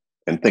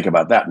and think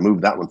about that,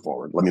 move that one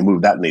forward. Let me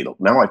move that needle.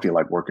 Now I feel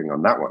like working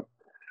on that one,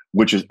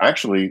 which is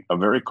actually a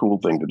very cool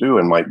thing to do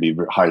and might be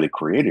highly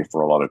creative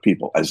for a lot of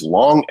people, as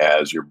long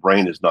as your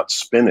brain is not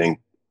spinning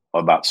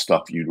about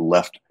stuff you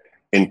left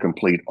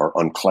incomplete or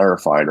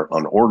unclarified or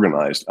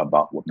unorganized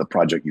about what the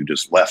project you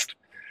just left.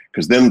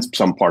 Because then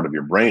some part of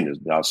your brain is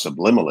now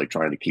subliminally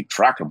trying to keep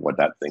track of what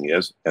that thing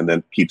is, and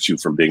then keeps you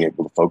from being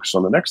able to focus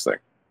on the next thing.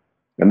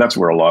 And that's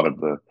where a lot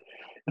of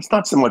it's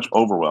not so much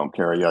overwhelm,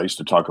 Carey. I used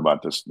to talk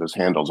about this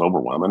handles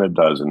overwhelm, and it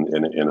does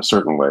in a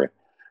certain way.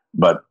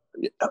 But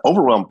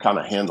overwhelm kind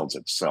of handles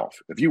itself.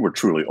 If you were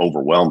truly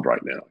overwhelmed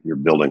right now, your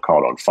building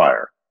caught on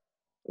fire,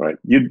 right?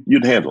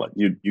 You'd handle it.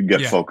 You'd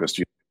get focused.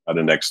 You'd at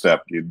the next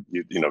step. You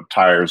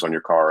tires on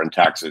your car and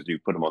taxes, you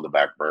put them on the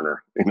back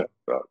burner,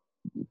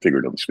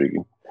 figuratively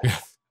speaking.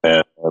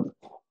 And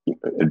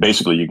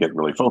basically you get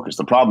really focused.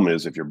 The problem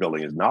is if your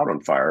building is not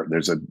on fire,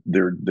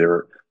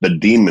 the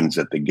demons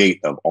at the gate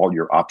of all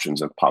your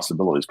options and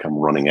possibilities come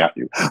running at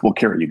you. Well,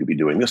 Carey, you could be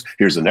doing this.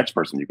 Here's the next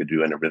person you could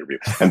do an interview.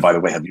 And by the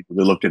way, have you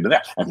really looked into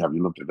that? And have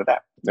you looked into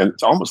that? And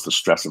it's almost the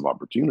stress of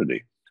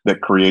opportunity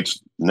that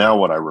creates now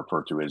what I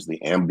refer to as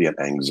the ambient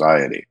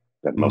anxiety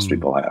that most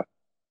people have.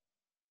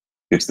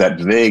 It's that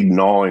vague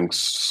gnawing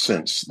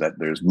sense that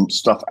there's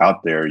stuff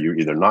out there you're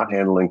either not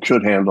handling,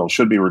 should handle,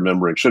 should be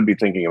remembering, should be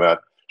thinking about,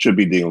 should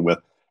be dealing with,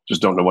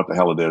 just don't know what the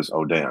hell it is.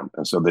 Oh, damn.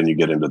 And so then you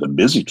get into the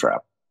busy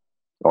trap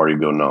or you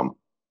go numb.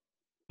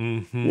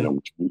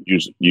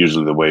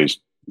 Usually the ways,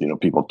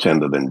 people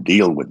tend to then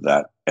deal with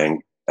that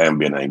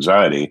ambient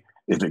anxiety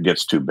if it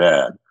gets too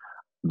bad.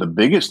 The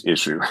biggest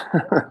issue,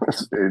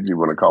 if you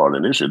want to call it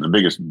an issue, the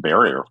biggest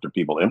barrier to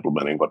people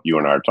implementing what you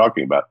and I are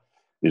talking about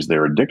is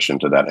their addiction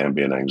to that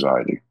ambient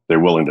anxiety.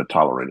 They're willing to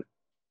tolerate it.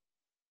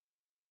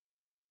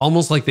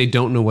 Almost like they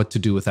don't know what to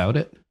do without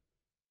it?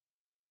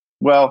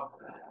 Well,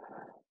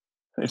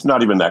 it's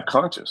not even that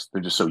conscious.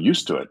 They're just so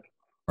used to it.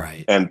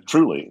 Right. And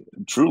truly,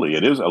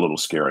 it is a little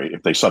scary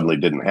if they suddenly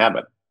didn't have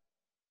it.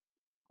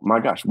 my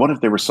gosh, what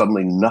if there was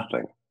suddenly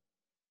nothing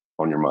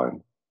on your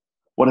mind?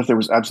 What if there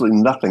was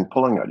absolutely nothing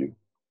pulling at you?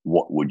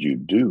 What would you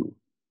do?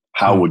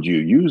 How would you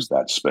use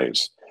that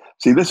space?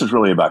 See, this is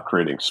really about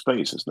creating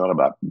space. It's not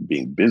about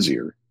being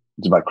busier.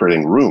 It's about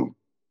creating room.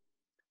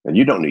 And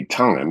you don't need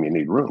time, you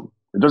need room.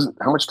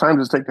 How much time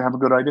does it take to have a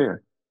good idea?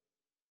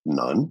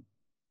 None.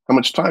 How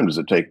much time does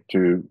it take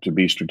to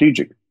be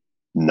strategic?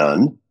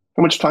 None.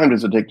 How much time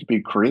does it take to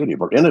be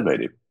creative or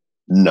innovative?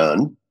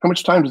 None. How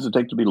much time does it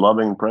take to be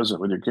loving and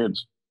present with your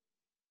kids?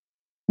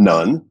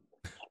 None.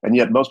 And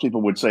yet most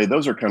people would say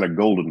those are kind of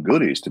golden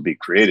goodies, to be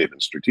creative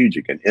and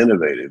strategic and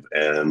innovative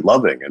and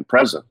loving and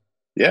present.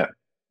 Yeah.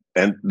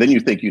 And then you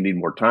think you need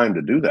more time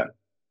to do that.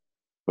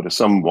 But as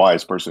some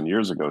wise person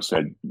years ago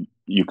said,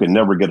 you can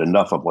never get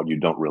enough of what you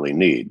don't really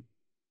need.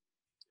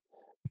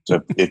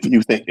 So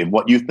if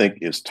what you think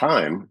is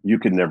time, you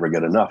can never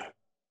get enough.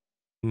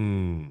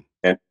 And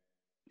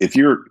if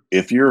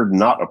you're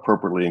not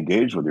appropriately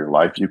engaged with your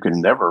life, you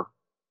can never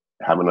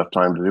have enough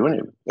time to do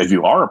anything. If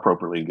you are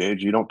appropriately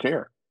engaged, you don't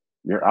care.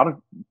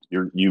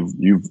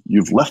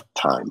 You've left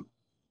time.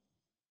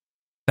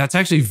 That's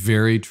actually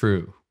very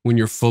true. When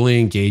you're fully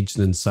engaged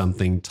in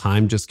something,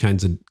 time just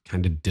kind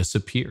of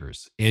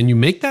disappears. And you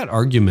make that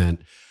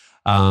argument.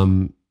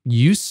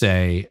 You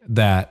say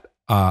that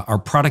our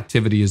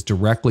productivity is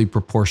directly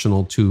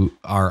proportional to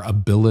our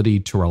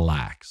ability to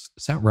relax.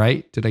 Is that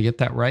right? Did I get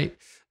that right?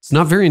 It's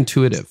not very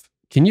intuitive.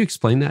 Can you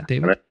explain that,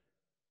 David?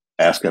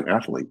 Ask an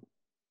athlete.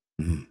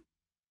 Mm-hmm.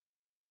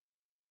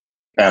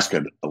 Ask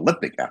an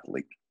Olympic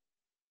athlete.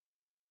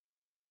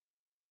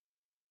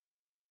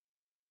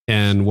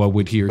 And what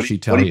would he or she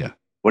tell you?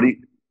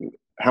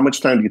 How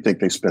much time do you think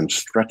they spend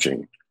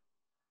stretching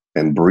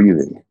and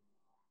breathing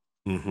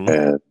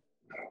and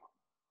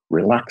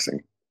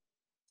relaxing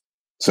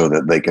so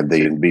that they can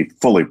be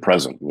fully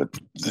present with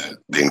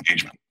the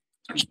engagement?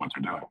 That's what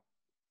they're doing.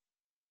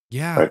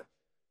 Yeah. Right?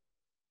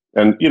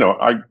 And,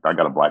 I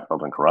got a black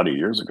belt in karate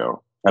years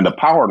ago, and the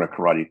power in a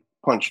karate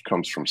punch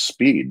comes from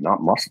speed,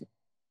 not muscle.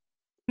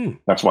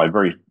 That's why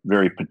very,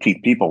 very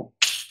petite people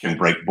can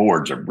break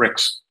boards or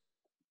bricks.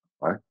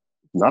 Right?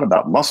 Not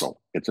about muscle.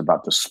 It's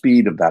about the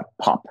speed of that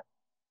pop.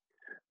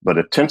 But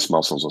a tense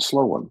muscle is a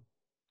slow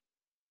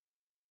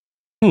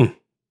one.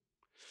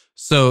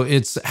 So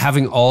it's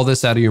having all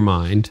this out of your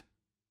mind.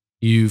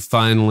 You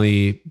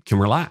finally can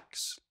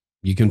relax.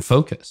 You can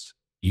focus.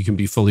 You can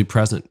be fully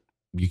present.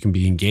 You can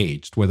be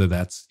engaged, whether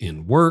that's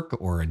in work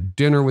or a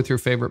dinner with your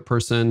favorite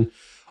person,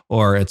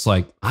 or it's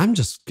like, I'm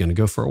just going to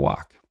go for a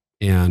walk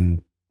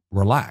and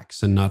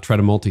relax and not try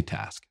to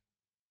multitask.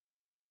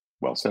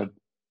 Well said.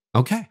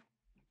 Okay.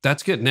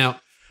 That's good.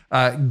 Now,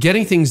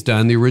 Getting Things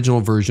Done, the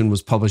original version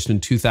was published in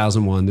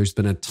 2001. There's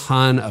been a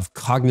ton of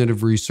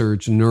cognitive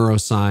research,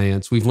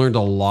 neuroscience. We've learned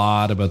a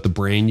lot about the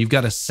brain. You've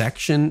got a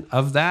section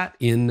of that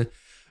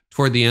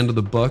toward the end of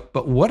the book.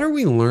 But what are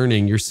we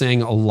learning? You're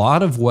saying a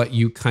lot of what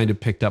you kind of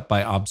picked up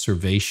by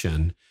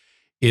observation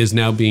is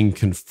now being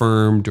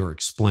confirmed or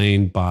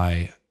explained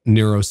by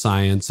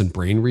neuroscience and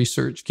brain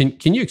research.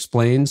 Can you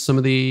explain some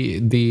of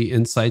the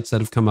insights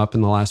that have come up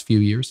in the last few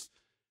years?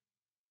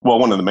 Well,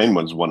 one of the main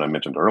ones, one I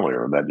mentioned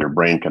earlier, that your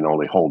brain can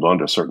only hold on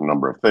to a certain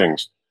number of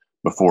things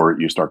before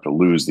you start to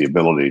lose the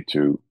ability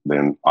to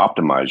then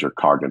optimize your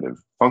cognitive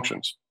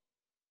functions,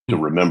 to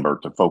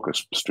remember, to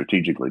focus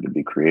strategically, to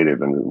be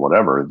creative and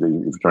whatever.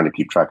 You're trying to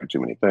keep track of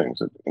too many things.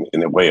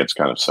 In a way, it's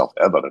kind of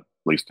self-evident,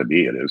 at least to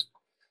me it is.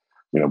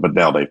 But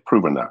now they've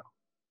proven that.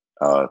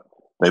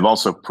 They've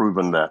also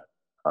proven that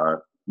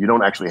you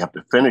don't actually have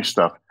to finish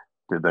stuff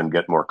to then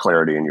get more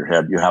clarity in your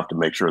head. You have to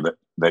make sure that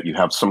you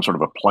have some sort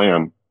of a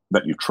plan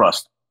that you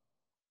trust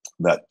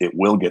that it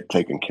will get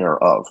taken care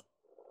of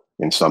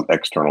in some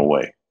external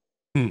way.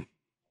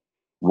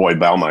 Roy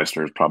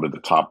Baumeister is probably the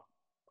top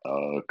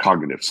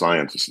cognitive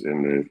scientist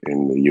in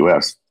the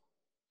U.S.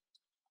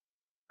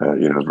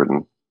 Has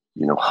written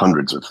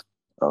hundreds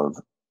of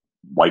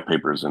white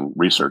papers and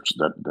research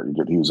that he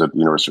did. He was at the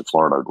University of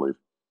Florida, I believe.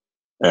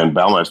 And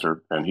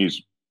Baumeister, and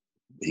he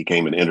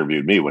came and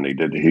interviewed me when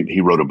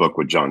he wrote a book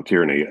with John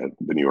Tierney at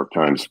the New York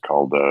Times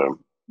called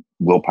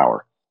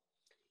Willpower.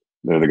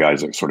 They're the guys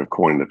that sort of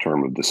coined the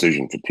term of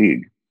decision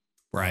fatigue.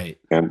 Right.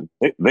 And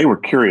they were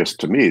curious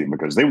to me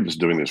because they were just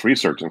doing this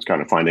research and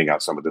kind of finding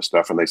out some of this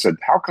stuff. And they said,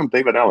 how come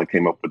David Allen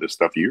came up with this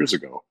stuff years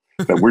ago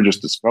that we're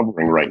just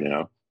discovering right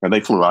now? And they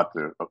flew out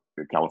to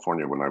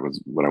California when I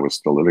was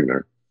still living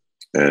there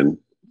and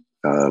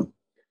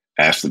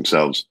asked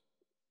themselves,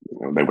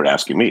 they were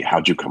asking me,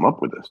 how'd you come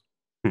up with this?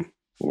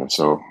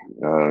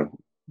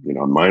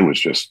 Mine was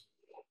just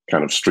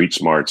kind of street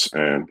smarts,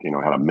 and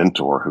I had a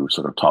mentor who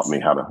sort of taught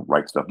me how to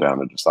write stuff down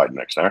and decide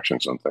next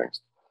actions on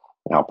things,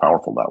 and how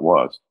powerful that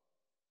was.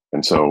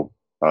 And so,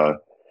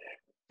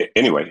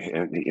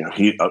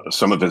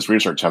 some of his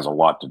research has a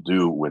lot to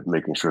do with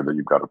making sure that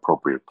you've got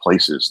appropriate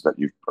places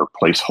or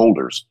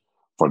placeholders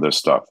for this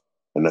stuff,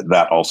 and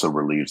that also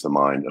relieves the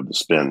mind of the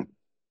spin,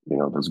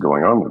 that's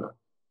going on with it.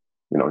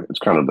 It's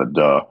kind of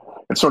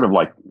it's sort of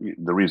like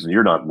the reason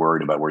you're not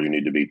worried about where you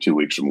need to be 2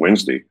 weeks from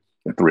Wednesday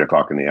at 3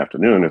 o'clock in the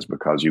afternoon, it's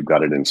because you've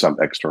got it in some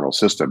external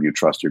system you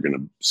trust you're going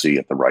to see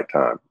at the right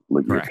time,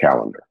 like your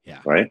calendar,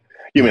 right?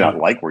 You may not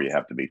like where you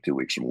have to be 2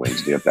 weeks from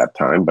Wednesday at that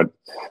time, but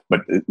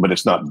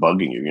it's not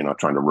bugging you. You're not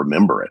trying to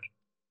remember it,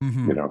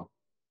 you know,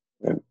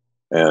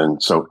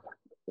 and so,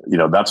 you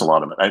know, that's a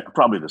lot of it.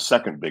 Probably the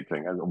second big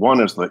thing, and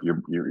one is that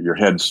your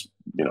head's,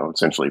 you know,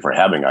 essentially for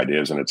having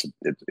ideas, and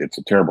it's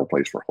a terrible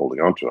place for holding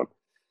on to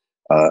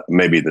them.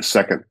 Maybe the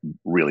second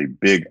really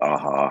big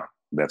aha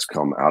that's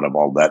come out of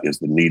all that is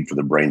the need for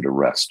the brain to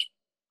rest.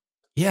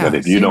 Yeah, that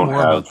if you don't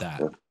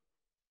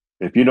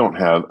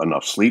have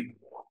enough sleep,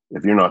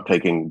 if you're not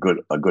taking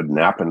a good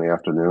nap in the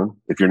afternoon,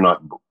 if you're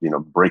not, you know,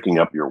 breaking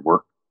up your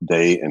work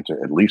day into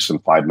at least some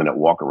 5-minute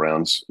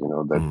walk-arounds, you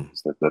know,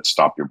 that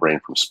stop your brain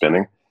from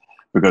spinning,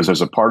 because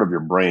there's a part of your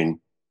brain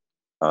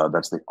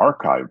that's the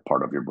archive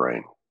part of your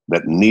brain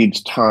that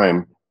needs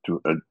time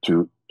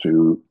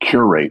to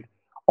curate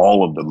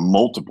all of the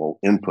multiple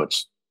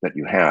inputs that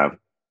you have.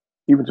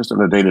 Even just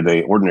in a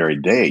day-to-day, ordinary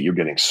day, you're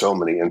getting so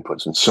many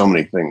inputs and so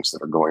many things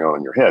that are going on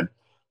in your head.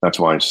 That's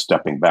why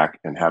stepping back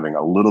and having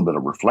a little bit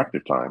of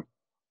reflective time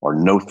or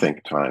no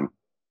think time,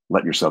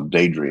 let yourself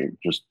daydream,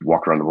 just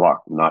walk around the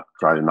block,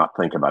 try to not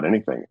think about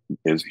anything,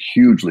 is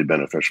hugely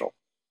beneficial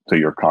to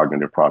your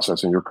cognitive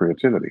process and your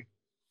creativity.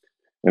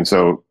 And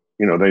so,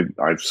 you know,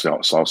 I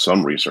saw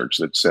some research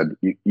that said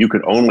you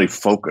could only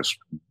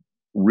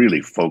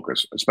really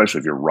focus, especially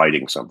if you're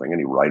writing something.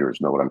 Any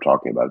writers know what I'm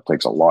talking about. It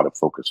takes a lot of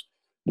focus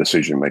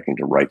decision making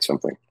to write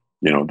something,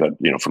 you know, that,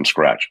 you know, from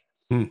scratch.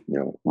 You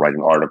know, write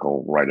an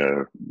article, write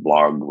a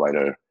blog, write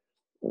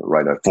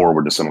a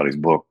forward to somebody's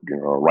book, you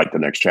know, or write the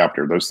next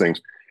chapter. Those things,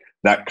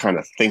 that kind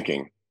of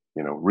thinking,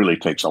 you know, really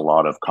takes a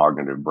lot of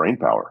cognitive brain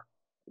power.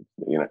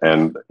 You know,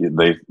 and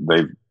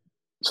they've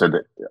said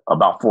that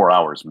about 4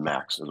 hours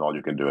max is all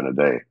you can do in a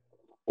day,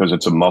 because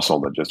it's a muscle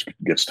that just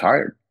gets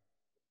tired,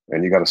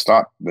 and you got to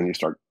stop. Then you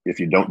start,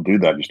 if you don't do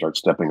that, you start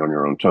stepping on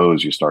your own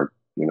toes. You start,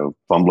 you know,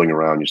 fumbling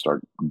around. You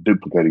start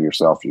duplicating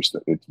yourself.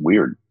 It's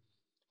weird.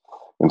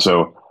 And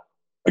so,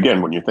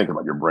 again, when you think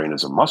about your brain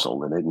as a muscle,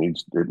 then it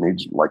needs,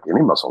 like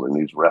any muscle, it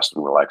needs rest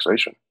and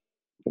relaxation.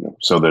 You know,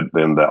 so that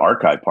then the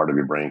archive part of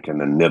your brain can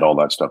then knit all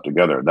that stuff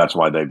together. That's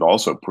why they've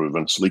also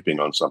proven sleeping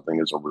on something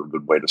is a real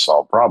good way to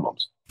solve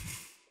problems.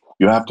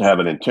 You have to have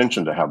an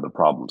intention to have the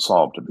problem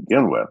solved to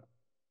begin with.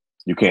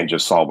 You can't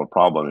just solve a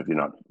problem if you're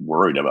not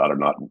worried about it,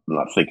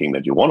 not thinking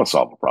that you want to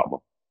solve a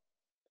problem.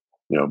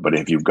 You know, but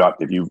if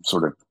you've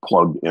sort of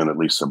plugged in, at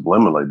least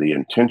subliminally, the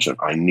intention,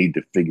 I need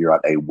to figure out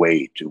a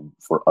way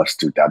for us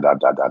to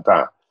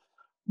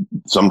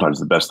Sometimes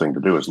the best thing to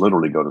do is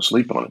literally go to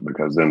sleep on it,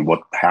 because then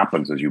what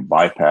happens is you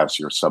bypass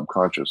your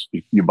subconscious,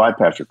 you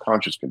bypass your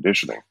conscious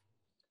conditioning,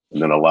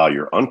 and then allow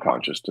your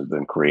unconscious to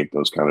then create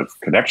those kind of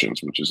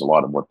connections, which is a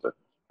lot of what the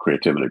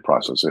creativity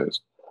process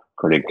is.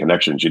 Creating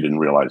connections you didn't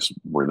realize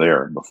were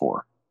there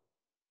before.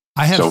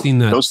 I have seen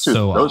that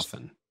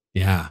often.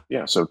 Yeah.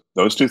 Yeah. So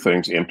those two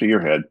things, empty your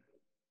head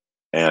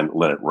and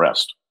let it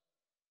rest.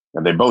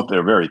 And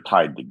they're very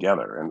tied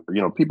together. And,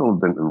 you know, people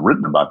have been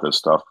written about this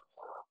stuff.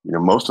 You know,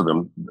 most of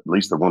them, at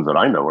least the ones that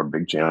I know, are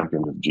big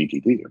champions of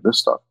GTD, of this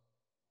stuff.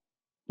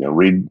 You know,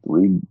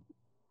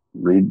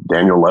 read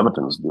Daniel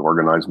Levitin's The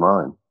Organized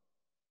Mind.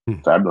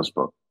 Fabulous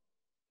book.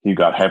 He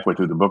got halfway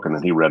through the book and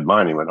then he read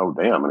mine. He went, "Oh,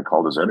 damn." And he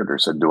called his editor,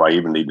 said, "Do I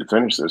even need to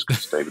finish this?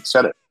 Because David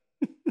said it."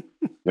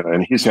 You know,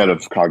 and he's head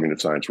of cognitive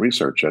science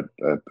research at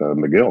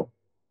McGill.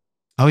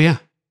 Oh, yeah.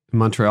 In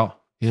Montreal.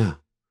 Yeah.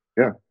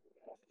 Yeah.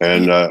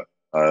 And,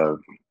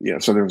 yeah,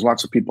 so there's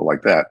lots of people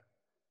like that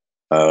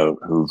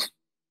who've,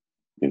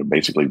 you know,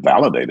 basically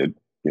validated,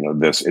 you know,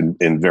 this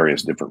in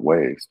various different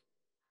ways.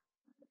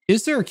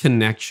 Is there a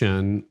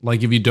connection,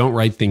 like if you don't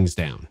write things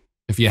down,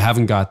 if you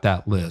haven't got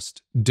that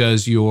list,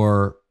 does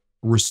your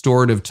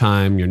restorative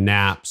time, your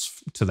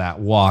naps, to that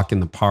walk in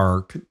the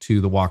park,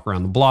 to the walk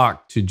around the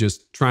block, to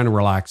just trying to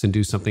relax and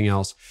do something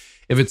else,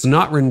 if it's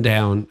not written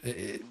down,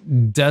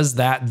 does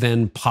that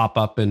then pop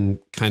up and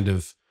kind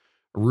of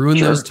ruin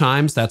those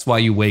times? That's why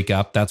you wake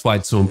up. That's why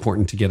it's so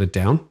important to get it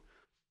down.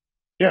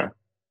 Yeah.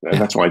 And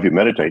that's why if you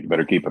meditate, you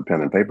better keep a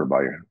pen and paper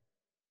by you.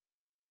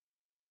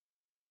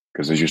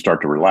 Because as you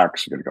start to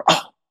relax, you're going to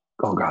go,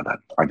 oh God,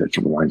 that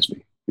reminds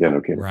me. Yeah, no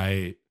kidding.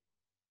 Right.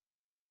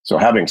 So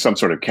having some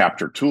sort of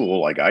capture tool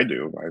like I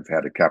do, I've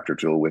had a capture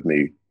tool with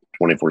me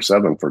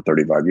 24/7 for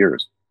 35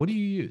 years. What do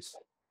you use?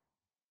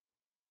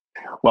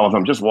 Well, if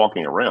I'm just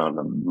walking around,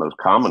 the most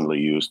commonly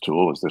used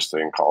tool is this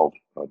thing called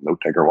a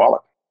note taker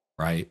wallet.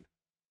 Right.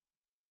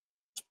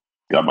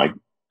 Got my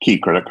key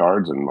credit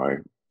cards and my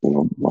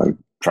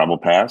travel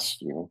pass,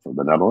 you know, for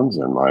the Netherlands,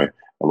 and a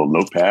little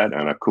notepad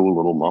and a cool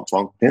little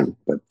Montblanc pen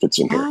that fits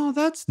in here. Oh,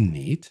 that's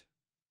neat.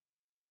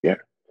 Yeah.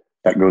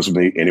 That goes with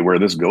me anywhere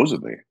this goes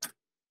with me,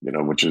 you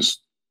know, which is,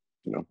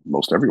 you know,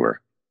 most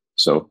everywhere.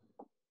 So,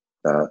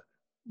 you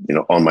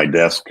know, on my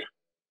desk.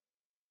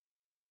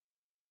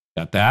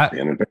 Got that.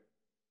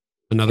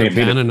 Another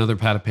pen, another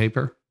pad of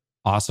paper.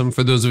 Awesome.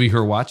 For those of you who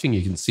are watching,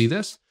 you can see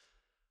this.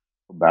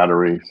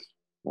 Batteries,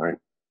 right?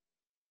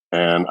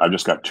 And I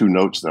just got 2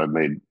 notes that I've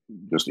made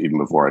just even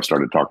before I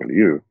started talking to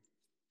you.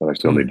 that I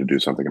still need to do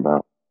something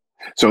about.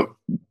 So,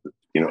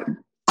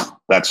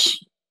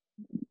 that's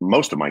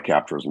most of my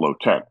capture is low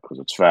tech because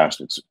it's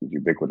fast, it's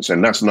ubiquitous.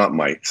 And that's not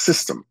my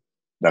system.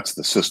 That's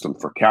the system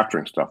for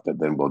capturing stuff that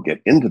then will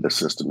get into the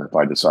system if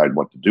I decide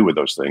what to do with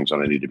those things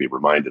and I need to be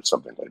reminded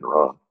something later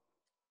on.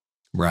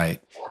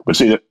 Right. But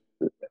see,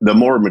 the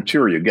more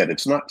mature you get,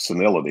 it's not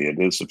senility, it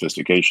is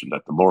sophistication,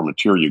 that the more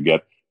mature you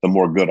get, the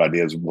more good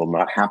ideas will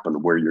not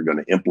happen where you're going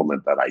to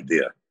implement that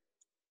idea.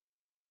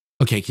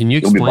 Okay, can you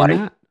explain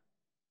that?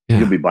 Yeah.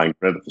 You'll be buying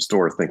bread at the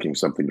store thinking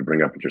something to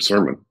bring up at your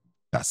sermon.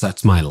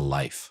 That's my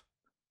life.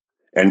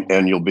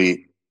 And you'll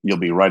be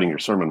writing your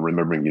sermon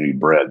remembering you need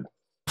bread.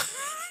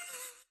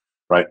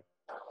 Right?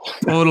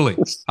 Totally.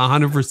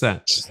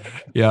 100%.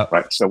 Yeah.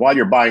 Right. So while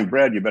you're buying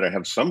bread, you better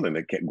have something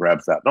that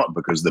grabs that note,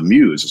 because the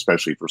muse,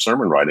 especially for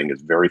sermon writing,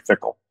 is very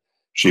fickle.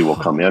 She will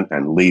come in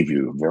and leave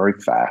you very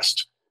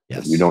fast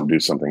if you don't do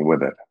something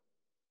with it.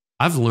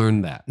 I've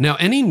learned that. Now,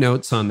 any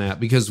notes on that?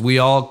 Because we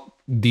all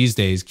these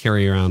days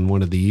carry around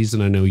one of these,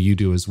 and I know you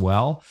do as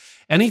well.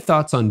 Any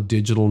thoughts on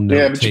digital note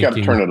taking? Yeah, but you got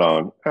to turn it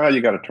on.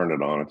 You got to turn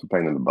it on. It's a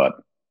pain in the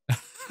butt.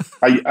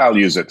 I'll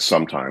use it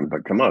sometime,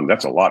 but come on,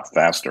 that's a lot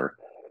faster.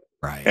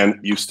 Right. And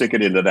you stick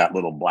it into that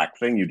little black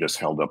thing you just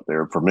held up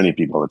there. For many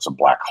people, it's a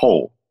black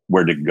hole.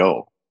 Where'd it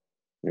go?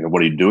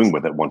 What are you doing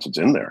with it once it's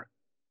in there?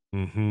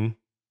 Mm-hmm.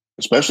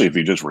 Especially if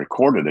you just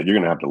recorded it, you're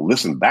going to have to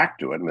listen back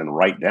to it and then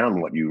write down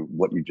what you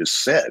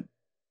just said.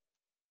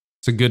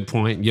 It's a good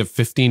point. You have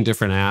 15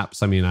 different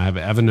apps. I mean, I have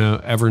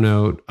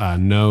Evernote,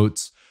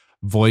 Notes,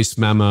 voice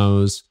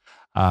memos,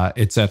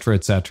 et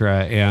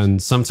cetera,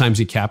 and sometimes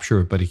you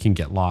capture it, but it can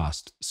get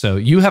lost. So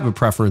you have a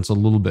preference a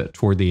little bit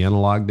toward the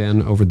analog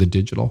then over the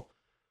digital?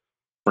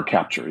 For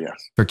capture,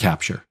 yes. For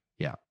capture,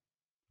 yeah.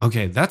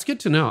 Okay, that's good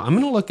to know. I'm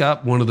going to look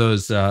up one of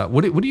those.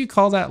 What do you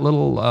call that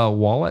little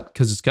wallet?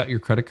 Because it's got your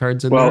credit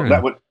cards in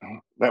there. Well,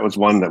 that was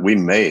one that we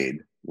made.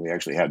 We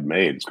actually had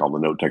made. It's called the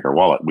Note Taker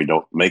Wallet. We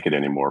don't make it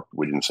anymore.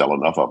 We didn't sell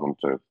enough of them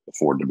to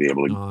afford to be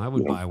able to. Oh, I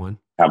would buy one.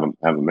 Have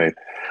them made.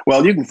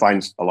 Well, you can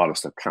find a lot of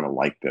stuff kind of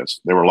like this.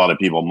 There were a lot of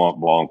people, Mont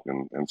Blanc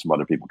and some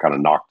other people, kind of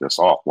knocked this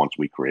off once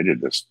we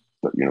created this,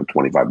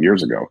 25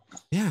 years ago.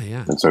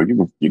 Yeah. And so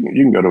you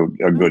can go to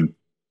a good,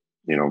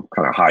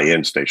 kind of high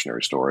end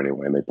stationery store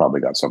anyway, and they probably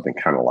got something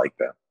kind of like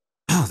that.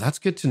 Oh, that's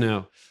good to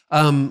know.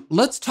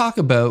 Let's talk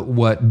about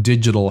what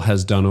digital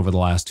has done over the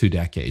last 2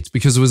 decades,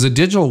 because it was a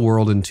digital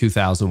world in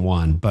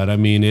 2001, but I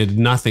mean, it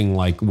nothing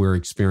like we're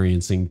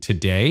experiencing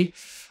today.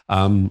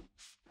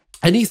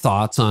 Any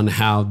thoughts on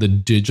how the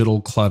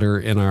digital clutter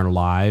in our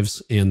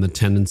lives and the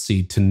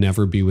tendency to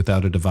never be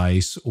without a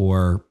device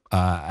or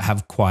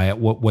have quiet,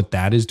 what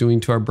that is doing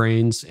to our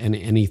brains, and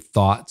any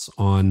thoughts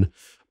on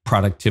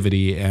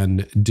productivity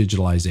and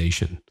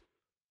digitalization?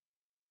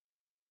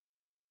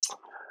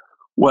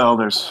 Well,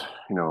 there's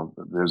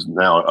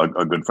now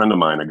a good friend of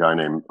mine, a guy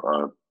named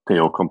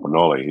Theo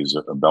Campanoli. He's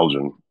a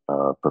Belgian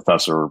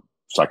professor,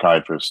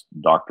 psychiatrist,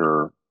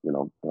 doctor,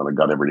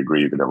 got every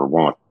degree you could ever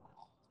want,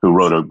 who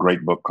wrote a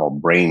great book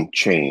called Brain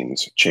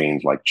Chains,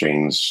 like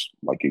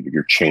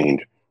you're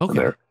chained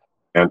there.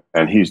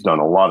 And he's done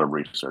a lot of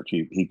research.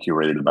 He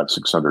curated about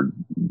 600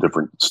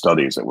 different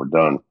studies that were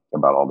done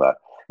about all that.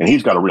 And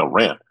he's got a real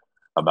rant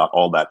about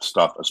all that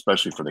stuff,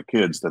 especially for the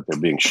kids, that they're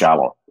being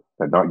shallow.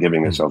 They're not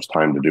giving themselves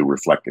time to do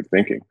reflective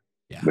thinking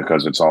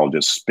because it's all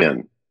just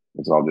spin.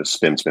 It's all just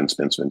spin.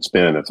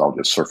 It's all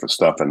just surface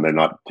stuff. And they're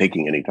not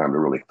taking any time to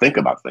really think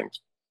about things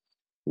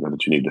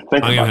that you need to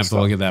think about. I'm going to have to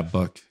look at that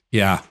book.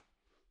 Yeah.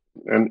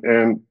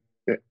 And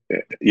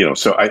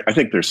so I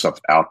think there's stuff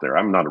out there.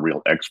 I'm not a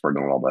real expert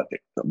on all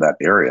that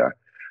area.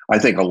 I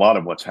think a lot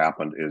of what's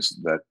happened is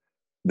that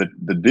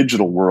the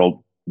digital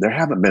world, there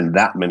haven't been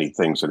that many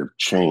things that have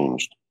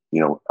changed,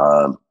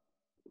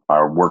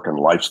 our work and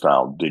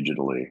lifestyle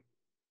digitally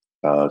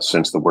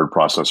since the word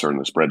processor and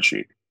the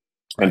spreadsheet,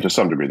 and to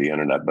some degree the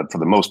internet. But for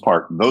the most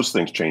part, those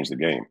things change the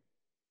game.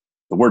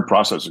 The word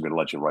processor is going to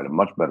let you write a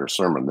much better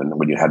sermon than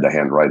when you had to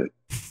handwrite it.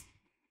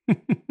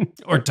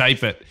 Or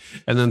type it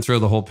and then throw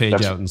the whole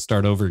page out and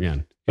start over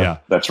again. Yeah,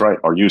 that's right.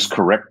 Or use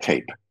correct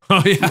tape.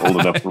 Oh, yeah. I'm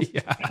old enough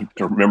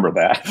to remember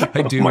that.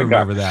 I do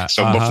remember that.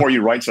 So before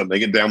you write something,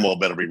 get damn well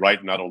better be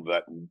writing not only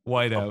that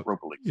white out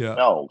appropriately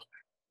spelled,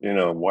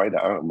 white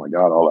out. Oh my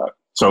God, all that.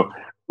 So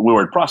the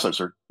word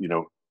processor,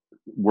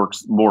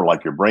 works more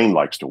like your brain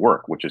likes to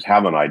work, which is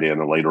have an idea and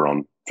then later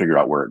on figure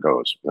out where it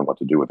goes and what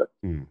to do with it.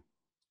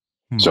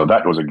 So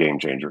that was a game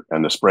changer.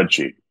 And the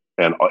spreadsheet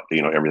and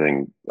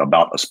everything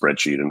about a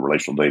spreadsheet and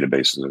relational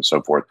databases and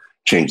so forth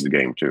changed the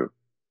game too.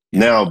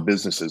 Now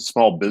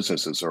small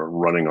businesses are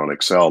running on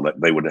Excel that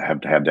they would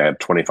have to have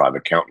 25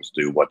 accountants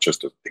do what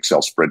just an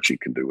Excel spreadsheet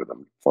can do with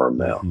them for them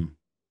now.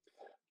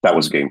 That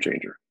was a game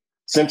changer.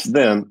 Since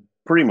then,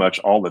 pretty much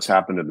all that's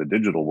happened in the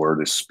digital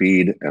world is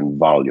speed and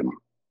volume.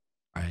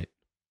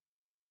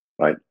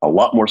 Right. A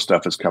lot more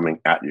stuff is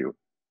coming at you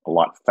a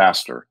lot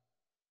faster,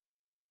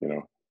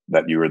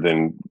 that you are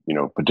then,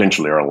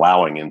 potentially are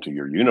allowing into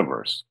your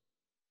universe.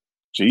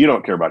 So you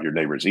don't care about your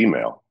neighbor's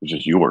email, it's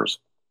just yours.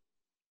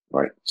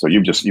 right? So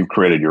you've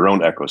created your own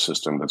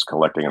ecosystem that's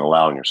collecting and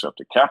allowing yourself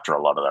to capture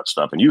a lot of that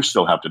stuff. And you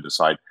still have to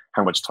decide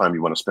how much time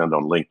you want to spend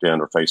on LinkedIn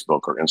or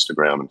Facebook or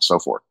Instagram and so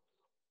forth.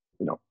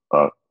 And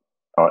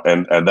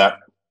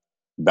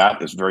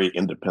that is very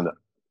independent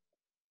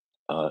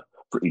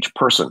for each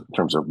person in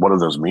terms of what do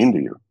those mean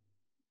to you?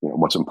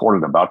 What's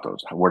important about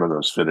those? Where do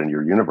those fit in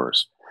your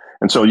universe?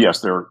 And so, yes,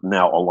 there are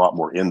now a lot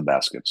more in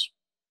baskets.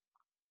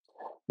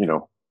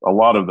 A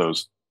lot of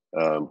those.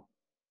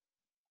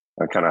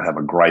 I kind of have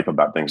a gripe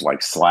about things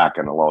like Slack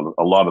and a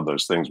lot of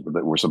those things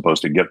that we're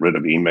supposed to get rid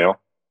of email.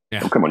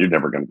 Yeah. Oh, come on, you're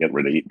never going to get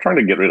rid of trying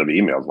to get rid of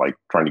emails like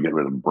trying to get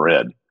rid of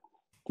bread.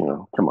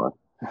 Come on.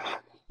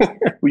 Who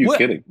are you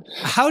kidding?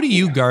 How do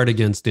you guard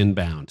against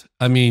inbound?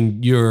 I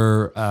mean,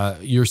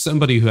 you're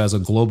somebody who has a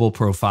global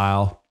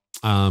profile.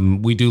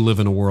 We do live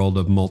in a world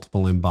of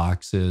multiple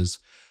inboxes.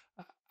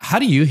 How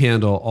do you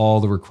handle all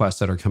the requests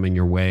that are coming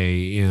your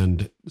way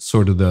and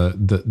sort of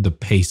the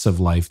pace of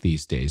life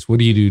these days? What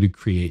do you do to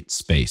create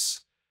space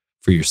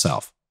for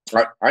yourself?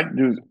 I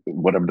do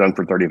what I've done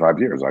for 35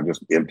 years. I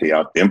just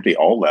empty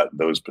all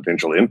those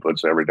potential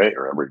inputs every day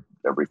or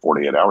every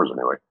 48 hours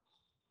anyway.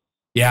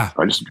 Yeah.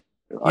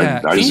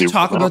 I Can you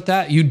talk about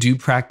that? You do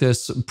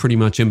practice pretty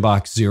much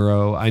inbox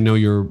zero. I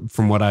know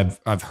from what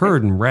I've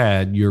heard and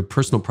read, your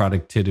personal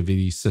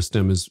productivity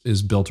system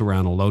is built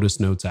around a Lotus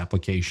Notes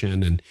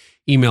application and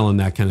email and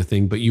that kind of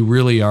thing. But you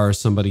really are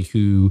somebody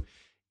who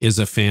is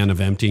a fan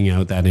of emptying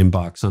out that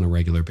inbox on a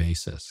regular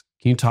basis.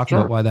 Can you talk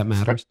about why that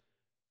matters?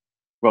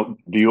 Well,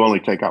 do you only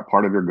take out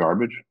part of your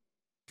garbage?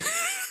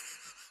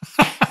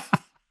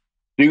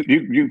 do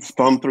you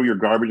thumb through your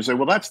garbage and say,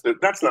 well,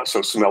 that's not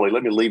so smelly.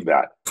 Let me leave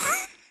that.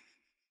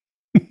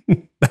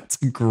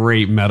 That's a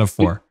great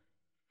metaphor.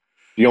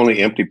 Do you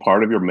only empty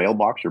part of your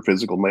mailbox, your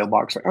physical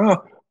mailbox?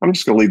 I'm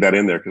just going to leave that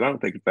in there because I don't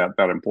think it's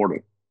that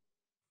important.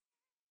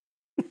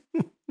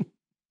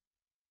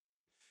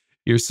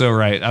 You're so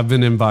right. I've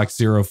been inbox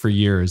zero for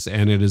years,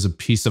 and it is a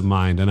peace of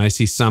mind. And I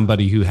see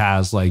somebody who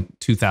has like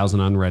 2,000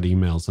 unread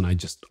emails, and I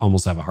just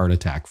almost have a heart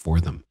attack for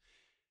them.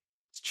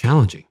 It's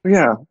challenging.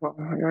 Yeah, well,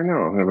 I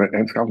know.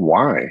 And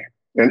why?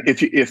 And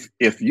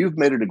if you've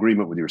made an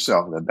agreement with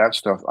yourself that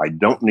stuff I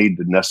don't need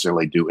to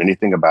necessarily do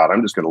anything about,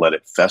 I'm just going to let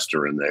it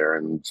fester in there,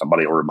 and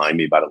somebody will remind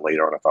me about it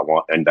later on if I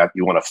want. And that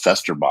you want a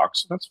fester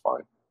box, that's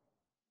fine.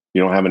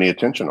 You don't have any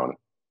attention on it.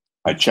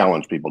 I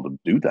challenge people to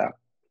do that.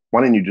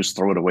 Why didn't you just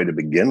throw it away to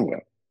begin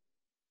with?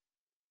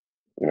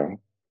 And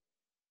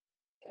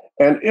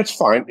it's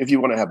fine if you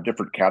want to have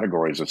different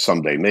categories of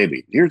someday,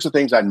 maybe. Here's the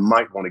things I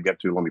might want to get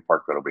to. Let me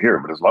park that over here.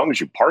 But as long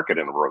as you park it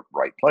in the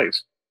right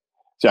place.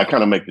 See, I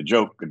kind of make the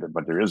joke,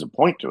 but there is a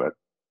point to it.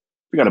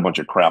 You got a bunch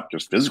of crap,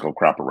 just physical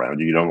crap around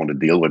you. You don't want to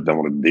deal with.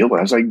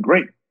 I say,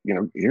 great.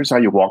 Here's how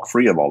you walk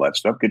free of all that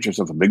stuff. Get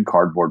yourself a big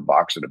cardboard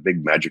box and a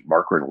big magic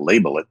marker and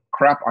label it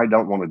crap I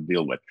don't want to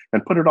deal with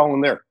and put it all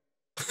in there.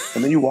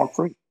 And then you walk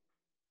free.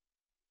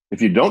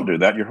 If you don't do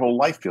that, your whole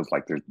life feels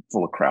like they're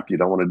full of crap you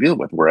don't want to deal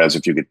with. Whereas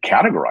if you could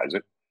categorize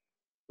it,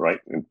 right,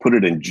 and put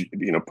it in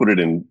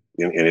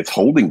its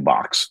holding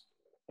box,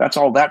 that's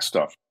all that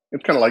stuff.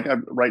 It's kind of like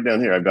right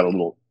down here, I've got a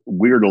little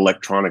weird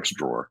electronics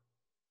drawer.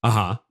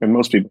 And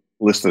most people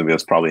listening to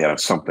this probably have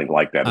something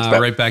like that. It's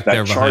right back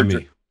there behind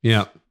me.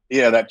 Yeah.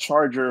 Yeah, that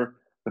charger,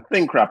 the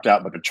thing crapped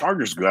out, but the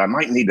charger's good. I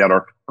might need that,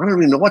 or I don't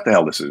even know what the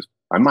hell this is.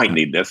 I might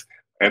need this,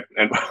 and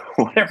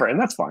whatever, and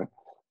that's fine.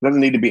 It doesn't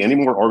need to be any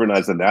more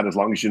organized than that, as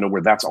long as you know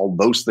where that's all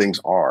those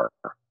things are.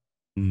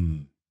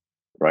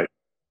 Right?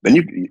 Then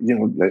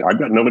I've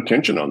got no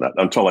attention on that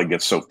until I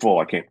get so full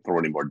I can't throw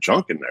any more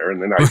junk in there,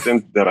 and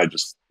then I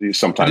just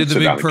sometimes I did the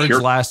big purge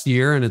last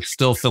year, and it's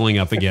still filling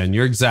up again.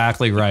 You're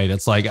exactly right.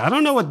 It's like I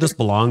don't know what this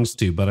belongs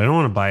to, but I don't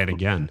want to buy it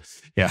again.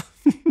 Yeah.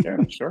 Yeah,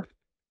 sure.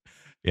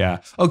 Yeah.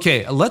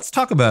 Okay. Let's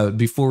talk about,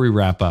 before we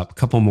wrap up, a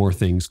couple more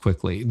things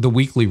quickly. The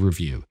weekly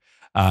review.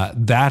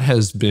 That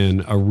has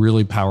been a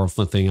really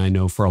powerful thing, I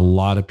know, for a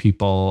lot of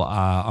people.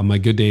 On my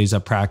good days, I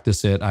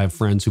practice it. I have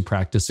friends who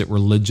practice it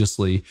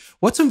religiously.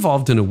 What's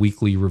involved in a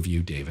weekly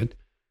review, David?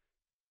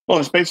 Well,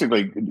 it's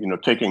basically,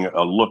 taking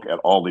a look at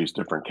all these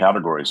different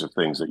categories of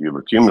things that you've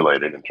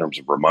accumulated in terms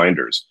of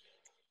reminders.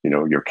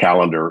 Your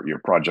calendar, your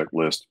project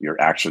list, your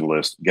action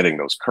list, getting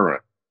those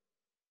current.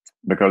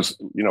 Because,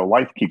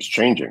 life keeps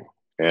changing.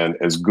 And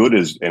as good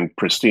as and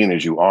pristine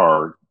as you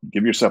are,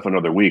 give yourself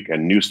another week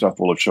and new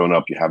stuff will have shown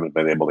up you haven't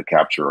been able to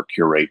capture or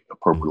curate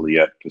appropriately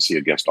yet to see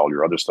against all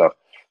your other stuff.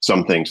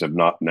 Some things have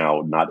not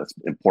as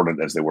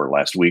important as they were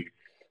last week.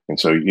 And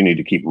so you need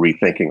to keep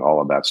rethinking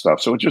all of that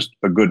stuff. So it's just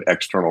a good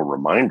external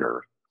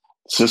reminder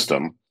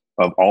system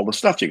of all the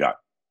stuff you got,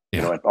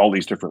 at all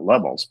these different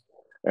levels.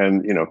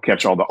 And,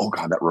 catch all the, oh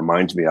God, that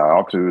reminds me I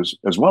ought to,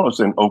 as well as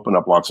then open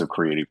up lots of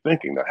creative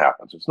thinking that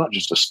happens. It's not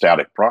just a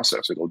static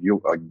process.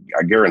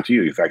 I guarantee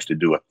you, if you actually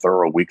do a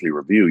thorough weekly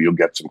review, you'll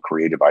get some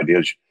creative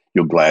ideas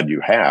you're glad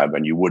you have,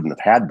 and you wouldn't have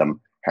had them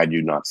had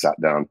you not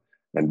sat down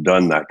and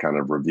done that kind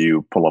of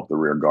review, pull up the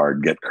rear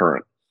guard, get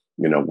current,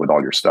 with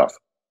all your stuff.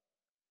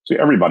 See,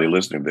 everybody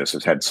listening to this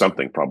has had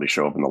something probably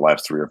show up in the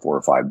last 3 or 4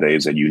 or 5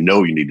 days that you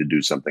need to do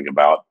something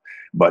about,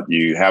 but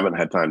you haven't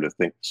had time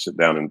to sit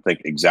down and think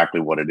exactly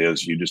what it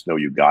is. You just know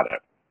you got it.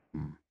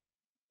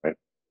 Right?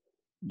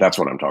 That's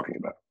what I'm talking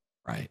about.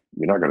 Right.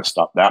 You're not going to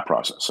stop that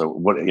process.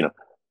 So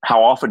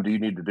how often do you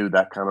need to do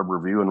that kind of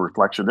review and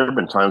reflection? There have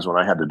been times when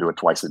I had to do it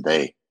twice a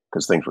day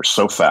because things were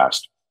so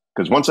fast.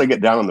 Because once I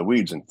get down in the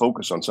weeds and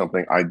focus on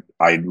something,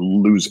 I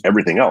lose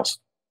everything else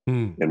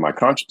in my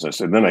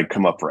consciousness. And then I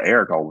come up for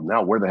air, go,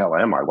 now where the hell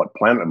am I? What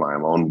planet am I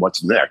on?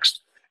 What's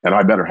next? And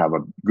I better have a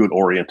good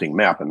orienting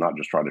map and not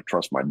just try to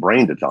trust my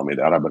brain to tell me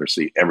that. I better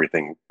see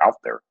everything out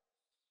there,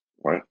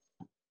 right?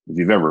 If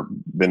you've ever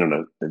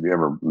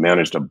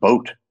managed a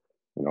boat,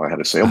 I had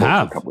a sailboat for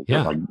a couple of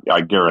years.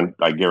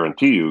 I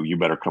guarantee you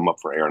better come up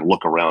for air and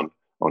look around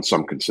on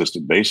some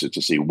consistent basis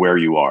to see where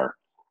you are.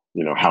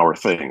 How are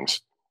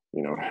things?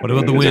 What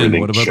about the wind?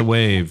 What about the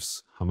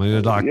waves? How am I going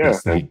to dock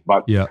this thing?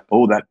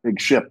 That big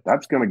ship,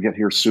 that's going to get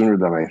here sooner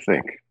than I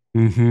think.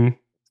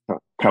 Mm-hmm.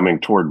 Coming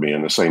toward me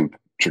in the same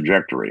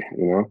trajectory,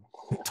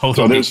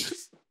 Totally.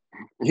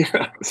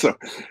 So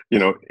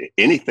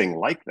anything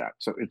like that.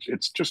 So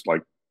it's just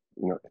like,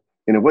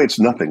 in a way, it's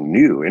nothing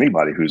new.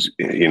 Anybody who's,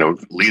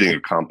 leading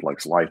a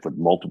complex life with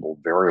multiple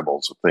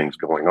variables of things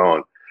going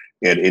on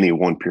at any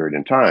one period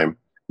in time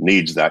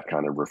needs that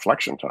kind of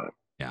reflection time.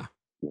 Yeah.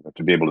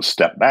 To be able to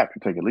step back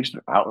and take at least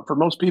an hour. For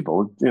most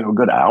people, a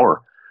good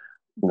hour.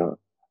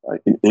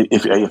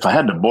 If I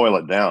had to boil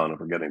it down, if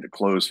we're getting to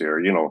close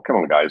here, come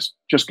on, guys,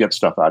 just get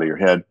stuff out of your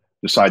head,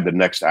 decide the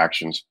next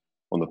actions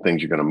on the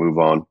things you're going to move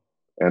on,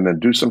 and then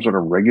do some sort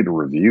of regular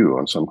review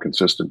on some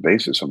consistent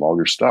basis of all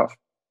your stuff.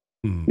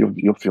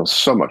 You'll feel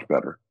so much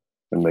better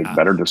and make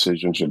better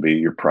decisions.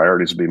 Your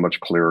priorities will be much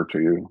clearer to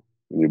you,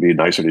 and you'll be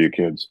nicer to your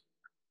kids.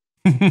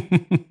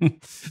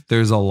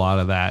 There's a lot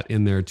of that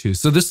in there too.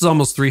 So this is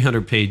almost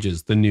 300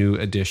 pages, the new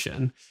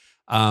edition.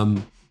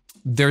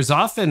 There's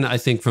often, I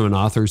think, from an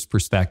author's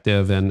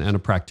perspective and a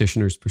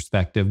practitioner's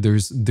perspective,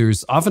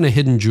 there's often a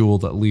hidden jewel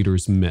that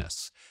leaders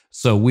miss.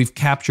 So we've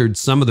captured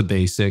some of the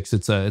basics.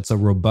 It's a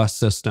robust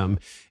system.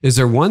 Is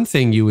there one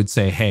thing you would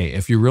say, hey,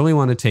 if you really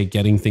want to take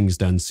getting things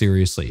done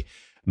seriously,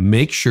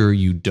 make sure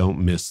you don't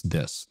miss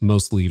this?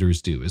 Most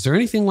leaders do. Is there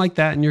anything like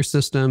that in your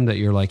system that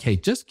you're like, hey,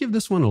 just give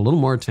this one a little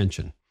more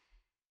attention?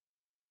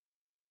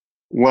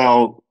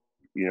 Well,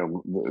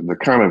 the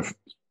kind of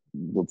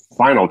the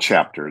final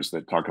chapters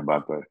that talk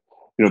about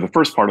the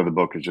first part of the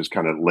book is just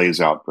kind of lays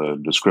out the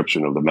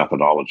description of the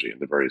methodology and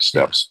the various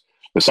steps.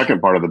 The second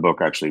part of the book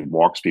actually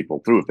walks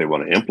people through, if they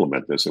want to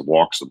implement this, it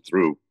walks them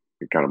through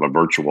kind of a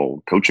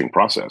virtual coaching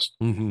process.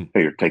 Mm-hmm.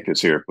 Hey, take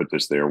this here, put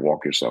this there,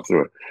 walk yourself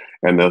through it.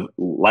 And the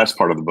last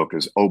part of the book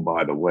is, oh,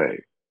 by the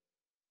way,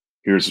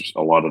 here's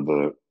a lot of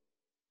the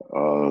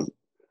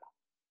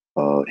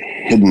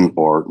hidden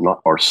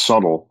or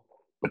subtle,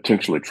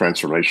 potentially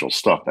transformational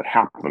stuff that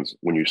happens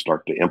when you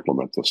start to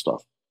implement this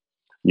stuff.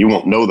 You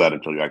won't know that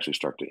until you actually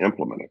start to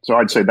implement it. So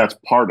I'd say that's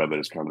part of it,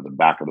 is kind of the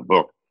back of the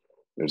book,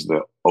 is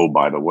the, oh,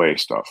 by the way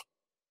stuff,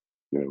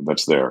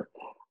 that's there.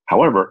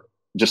 However,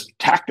 just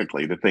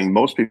tactically, the thing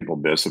most people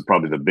miss, and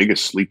probably the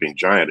biggest sleeping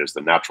giant, is the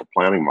natural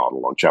planning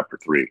model on chapter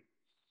 3.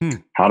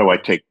 How do I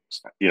take,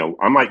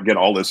 I might get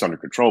all this under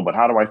control, but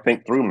how do I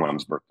think through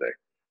Mom's birthday?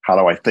 How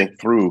do I think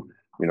through,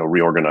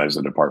 reorganize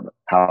the department?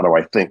 How do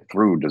I think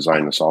through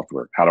design the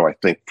software? How do I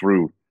think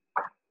through,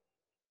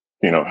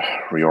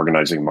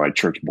 reorganizing my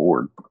church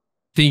board?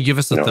 Can you give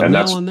us a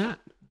thumbnail on that?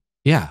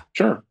 Yeah.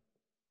 Sure.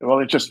 Well,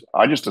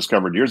 I just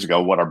discovered years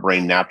ago what our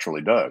brain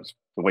naturally does.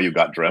 The way you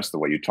got dressed, the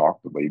way you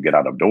talk, the way you get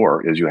out of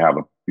door is you have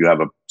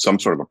some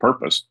sort of a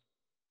purpose.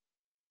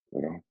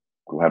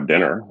 Go have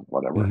dinner,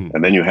 whatever. Mm-hmm.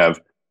 And then you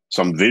have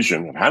some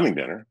vision of having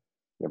dinner.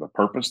 You have a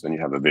purpose, then you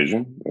have a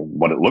vision of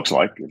what it looks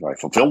like if I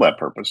fulfill that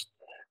purpose.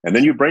 And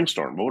then you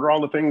brainstorm. What are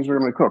all the things we're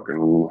going to cook?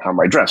 And how am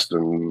I dressed?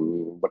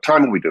 And what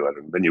time will we do it?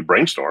 And then you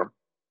brainstorm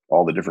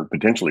all the different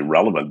potentially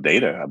relevant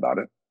data about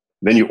it.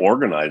 Then you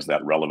organize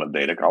that relevant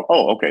data.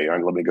 Oh, okay,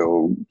 let me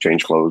go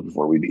change clothes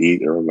before we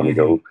eat, or let me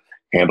go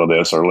handle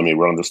this, or let me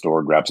run to the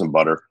store, grab some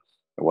butter,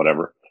 or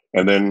whatever.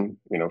 And then,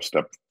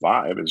 step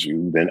 5 is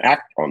you then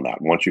act on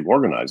that once you've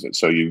organized it.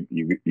 So you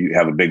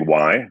have a big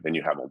why, then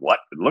you have a what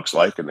it looks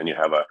like, and then you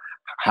have a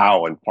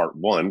how in part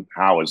 1.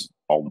 How is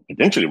all the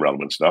potentially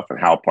relevant stuff, and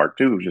how part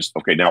 2 is just,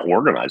 okay, now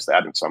organize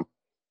that in some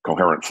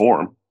coherent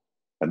form.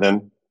 And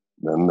then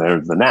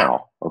there's the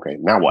now. Okay,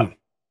 now what?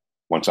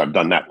 Once I've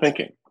done that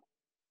thinking.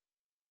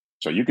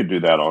 So you could do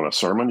that on a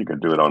sermon, you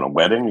could do it on a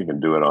wedding, you can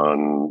do it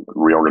on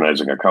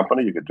reorganizing a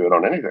company, you could do it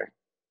on anything.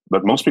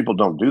 But most people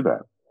don't do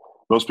that.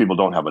 Most people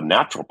don't have a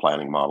natural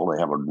planning model. They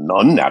have an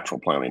unnatural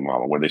planning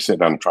model where they sit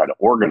down and try to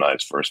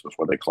organize first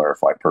before they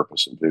clarify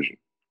purpose and vision.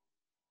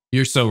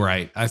 You're so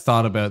right. I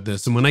thought about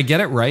this. And when I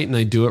get it right and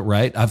I do it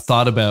right, I've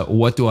thought about,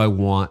 what do I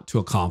want to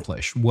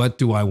accomplish? What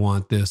do I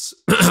want this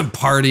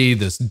party,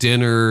 this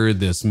dinner,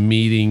 this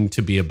meeting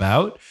to be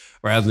about?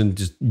 Rather than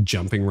just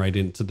jumping right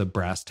into the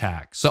brass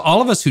tacks. So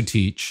all of us who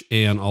teach,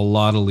 and a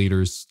lot of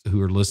leaders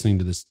who are listening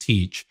to this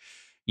teach,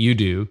 you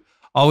do,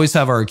 always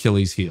have our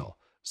Achilles heel.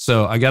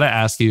 So I got to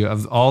ask you,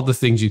 of all the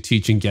things you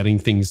teach in getting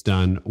things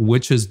done,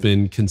 which has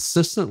been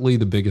consistently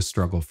the biggest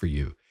struggle for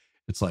you?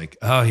 It's like,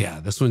 oh yeah,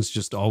 this one's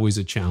just always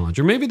a challenge.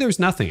 Or maybe there's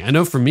nothing. I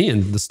know for me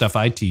and the stuff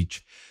I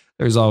teach,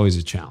 there's always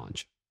a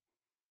challenge.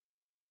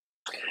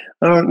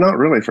 Not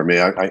really for me.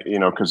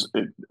 Because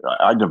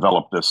I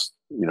developed this,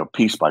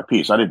 piece by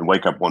piece. I didn't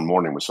wake up one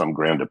morning with some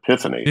grand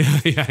epiphany.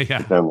 Yeah.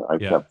 But then I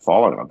kept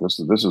following up. This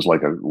is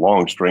like a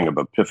long string of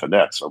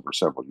epiphanettes over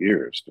several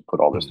years to put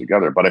all this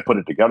together. But I put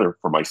it together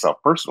for myself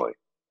personally.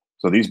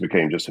 So these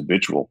became just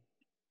habitual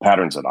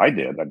patterns that I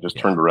did. I just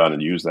turned around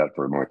and used that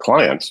for my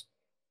clients,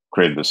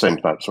 created the same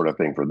sort of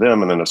thing for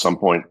them. And then at some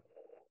point,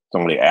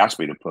 somebody asked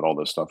me to put all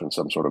this stuff in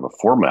some sort of a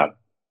format,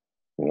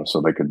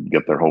 so they could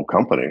get their whole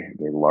company,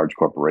 their large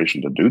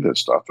corporation, to do this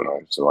stuff.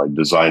 And so I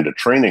designed a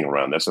training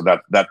around this. And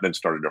that then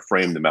started to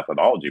frame the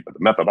methodology. But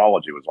the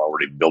methodology was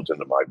already built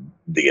into my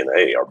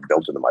DNA or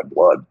built into my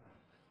blood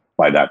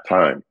by that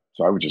time.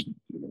 So I would just,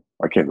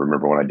 I can't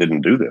remember when I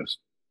didn't do this.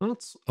 Well,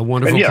 it's a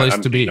wonderful place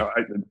to be.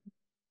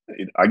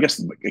 I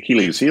guess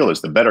Achilles' heel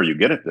is the better you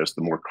get at this,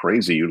 the more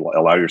crazy you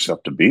allow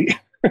yourself to be.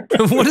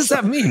 What does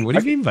that mean? What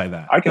do you mean by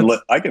that? I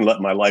can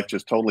let my life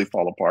just totally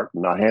fall apart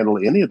and not handle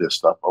any of this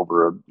stuff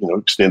over a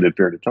extended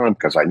period of time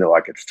because I know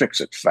I could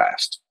fix it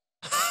fast.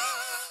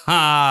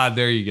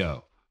 There you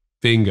go.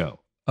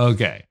 Bingo.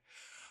 Okay.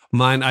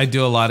 Mine, I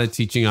do a lot of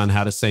teaching on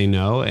how to say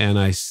no, and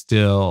I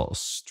still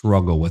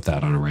struggle with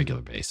that on a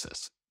regular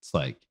basis. It's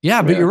like,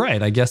 but you're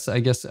right. I guess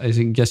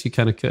you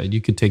kind of could.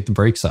 You could take the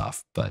brakes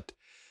off, but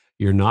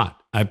you're not.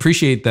 I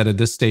appreciate that at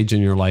this stage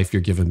in your life,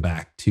 you're giving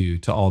back to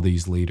all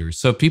these leaders.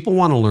 So if people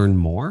want to learn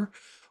more,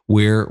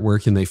 where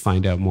can they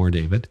find out more,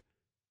 David?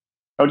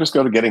 Just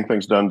go to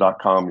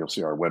gettingthingsdone.com. You'll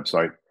see our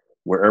website.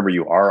 Wherever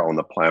you are on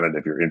the planet,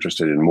 if you're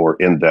interested in more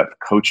in-depth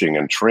coaching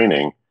and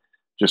training,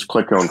 just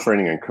click on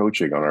training and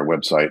coaching on our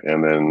website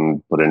and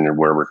then put in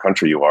wherever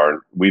country you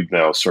are. We've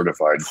now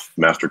certified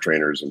master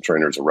trainers and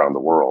trainers around the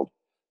world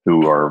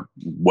who are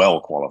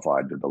well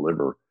qualified to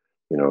deliver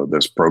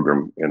this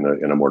program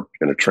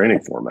in a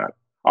training format.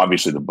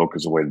 Obviously, the book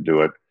is a way to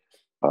do it.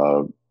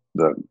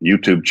 The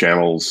YouTube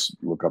channels,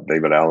 look up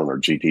David Allen or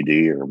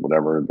GTD or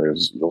whatever.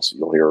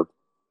 You'll hear,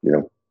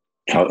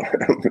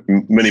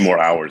 many more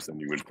hours than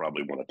you would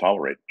probably want to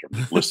tolerate in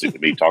terms of listening to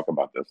me talk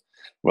about this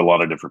with a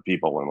lot of different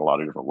people in a lot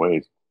of different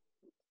ways.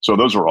 So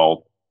those are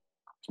all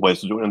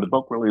ways to do it. And the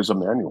book really is a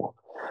manual.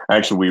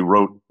 Actually, we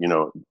wrote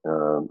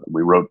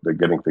the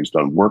Getting Things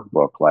Done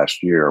workbook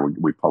last year.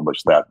 We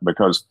published that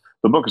because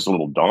the book is a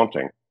little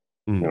daunting,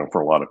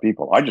 for a lot of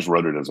people. I just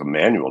wrote it as a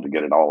manual to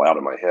get it all out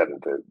of my head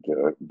and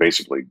to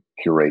basically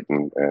curate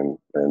and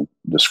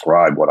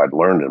describe what I'd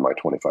learned in my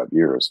 25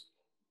 years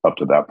up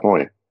to that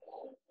point.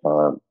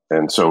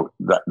 And so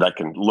that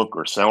can look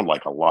or sound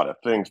like a lot of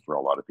things for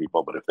a lot of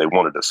people, but if they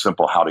wanted a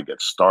simple how to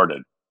get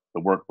started,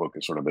 the workbook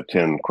is sort of the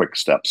 10 quick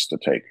steps to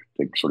take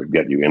to sort of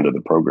get you into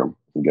the program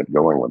and get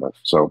going with it.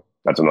 So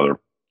that's another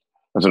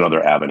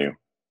avenue.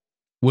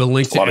 We'll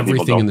link to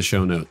everything in the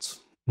show notes.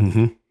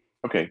 Mm-hmm.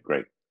 Okay,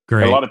 great.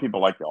 Great. A lot of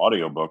people like the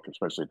audiobook,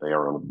 especially if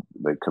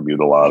they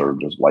commute a lot or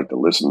just like to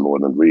listen more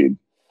than read.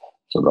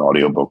 So the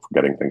audiobook for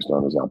Getting Things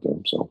Done is out there.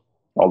 So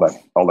all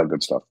that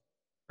good stuff.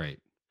 Great.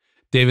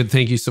 David,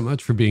 thank you so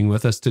much for being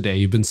with us today.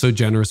 You've been so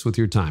generous with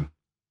your time.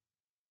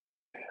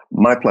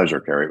 My pleasure,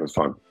 Carey. It was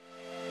fun.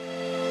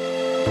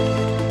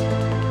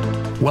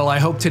 Well, I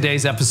hope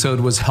today's episode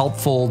was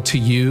helpful to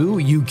you.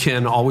 You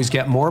can always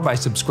get more by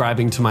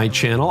subscribing to my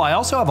channel. I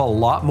also have a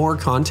lot more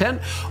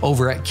content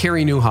over at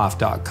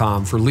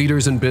CareyNiewhof.com for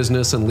leaders in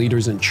business and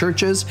leaders in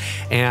churches.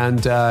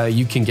 And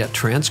you can get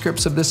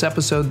transcripts of this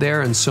episode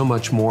there and so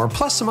much more,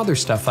 plus some other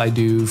stuff I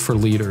do for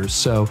leaders.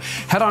 So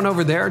head on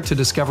over there to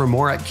discover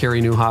more at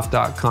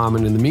CareyNiewhof.com.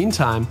 And in the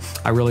meantime,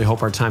 I really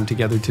hope our time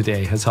together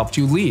today has helped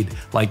you lead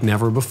like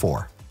never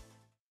before.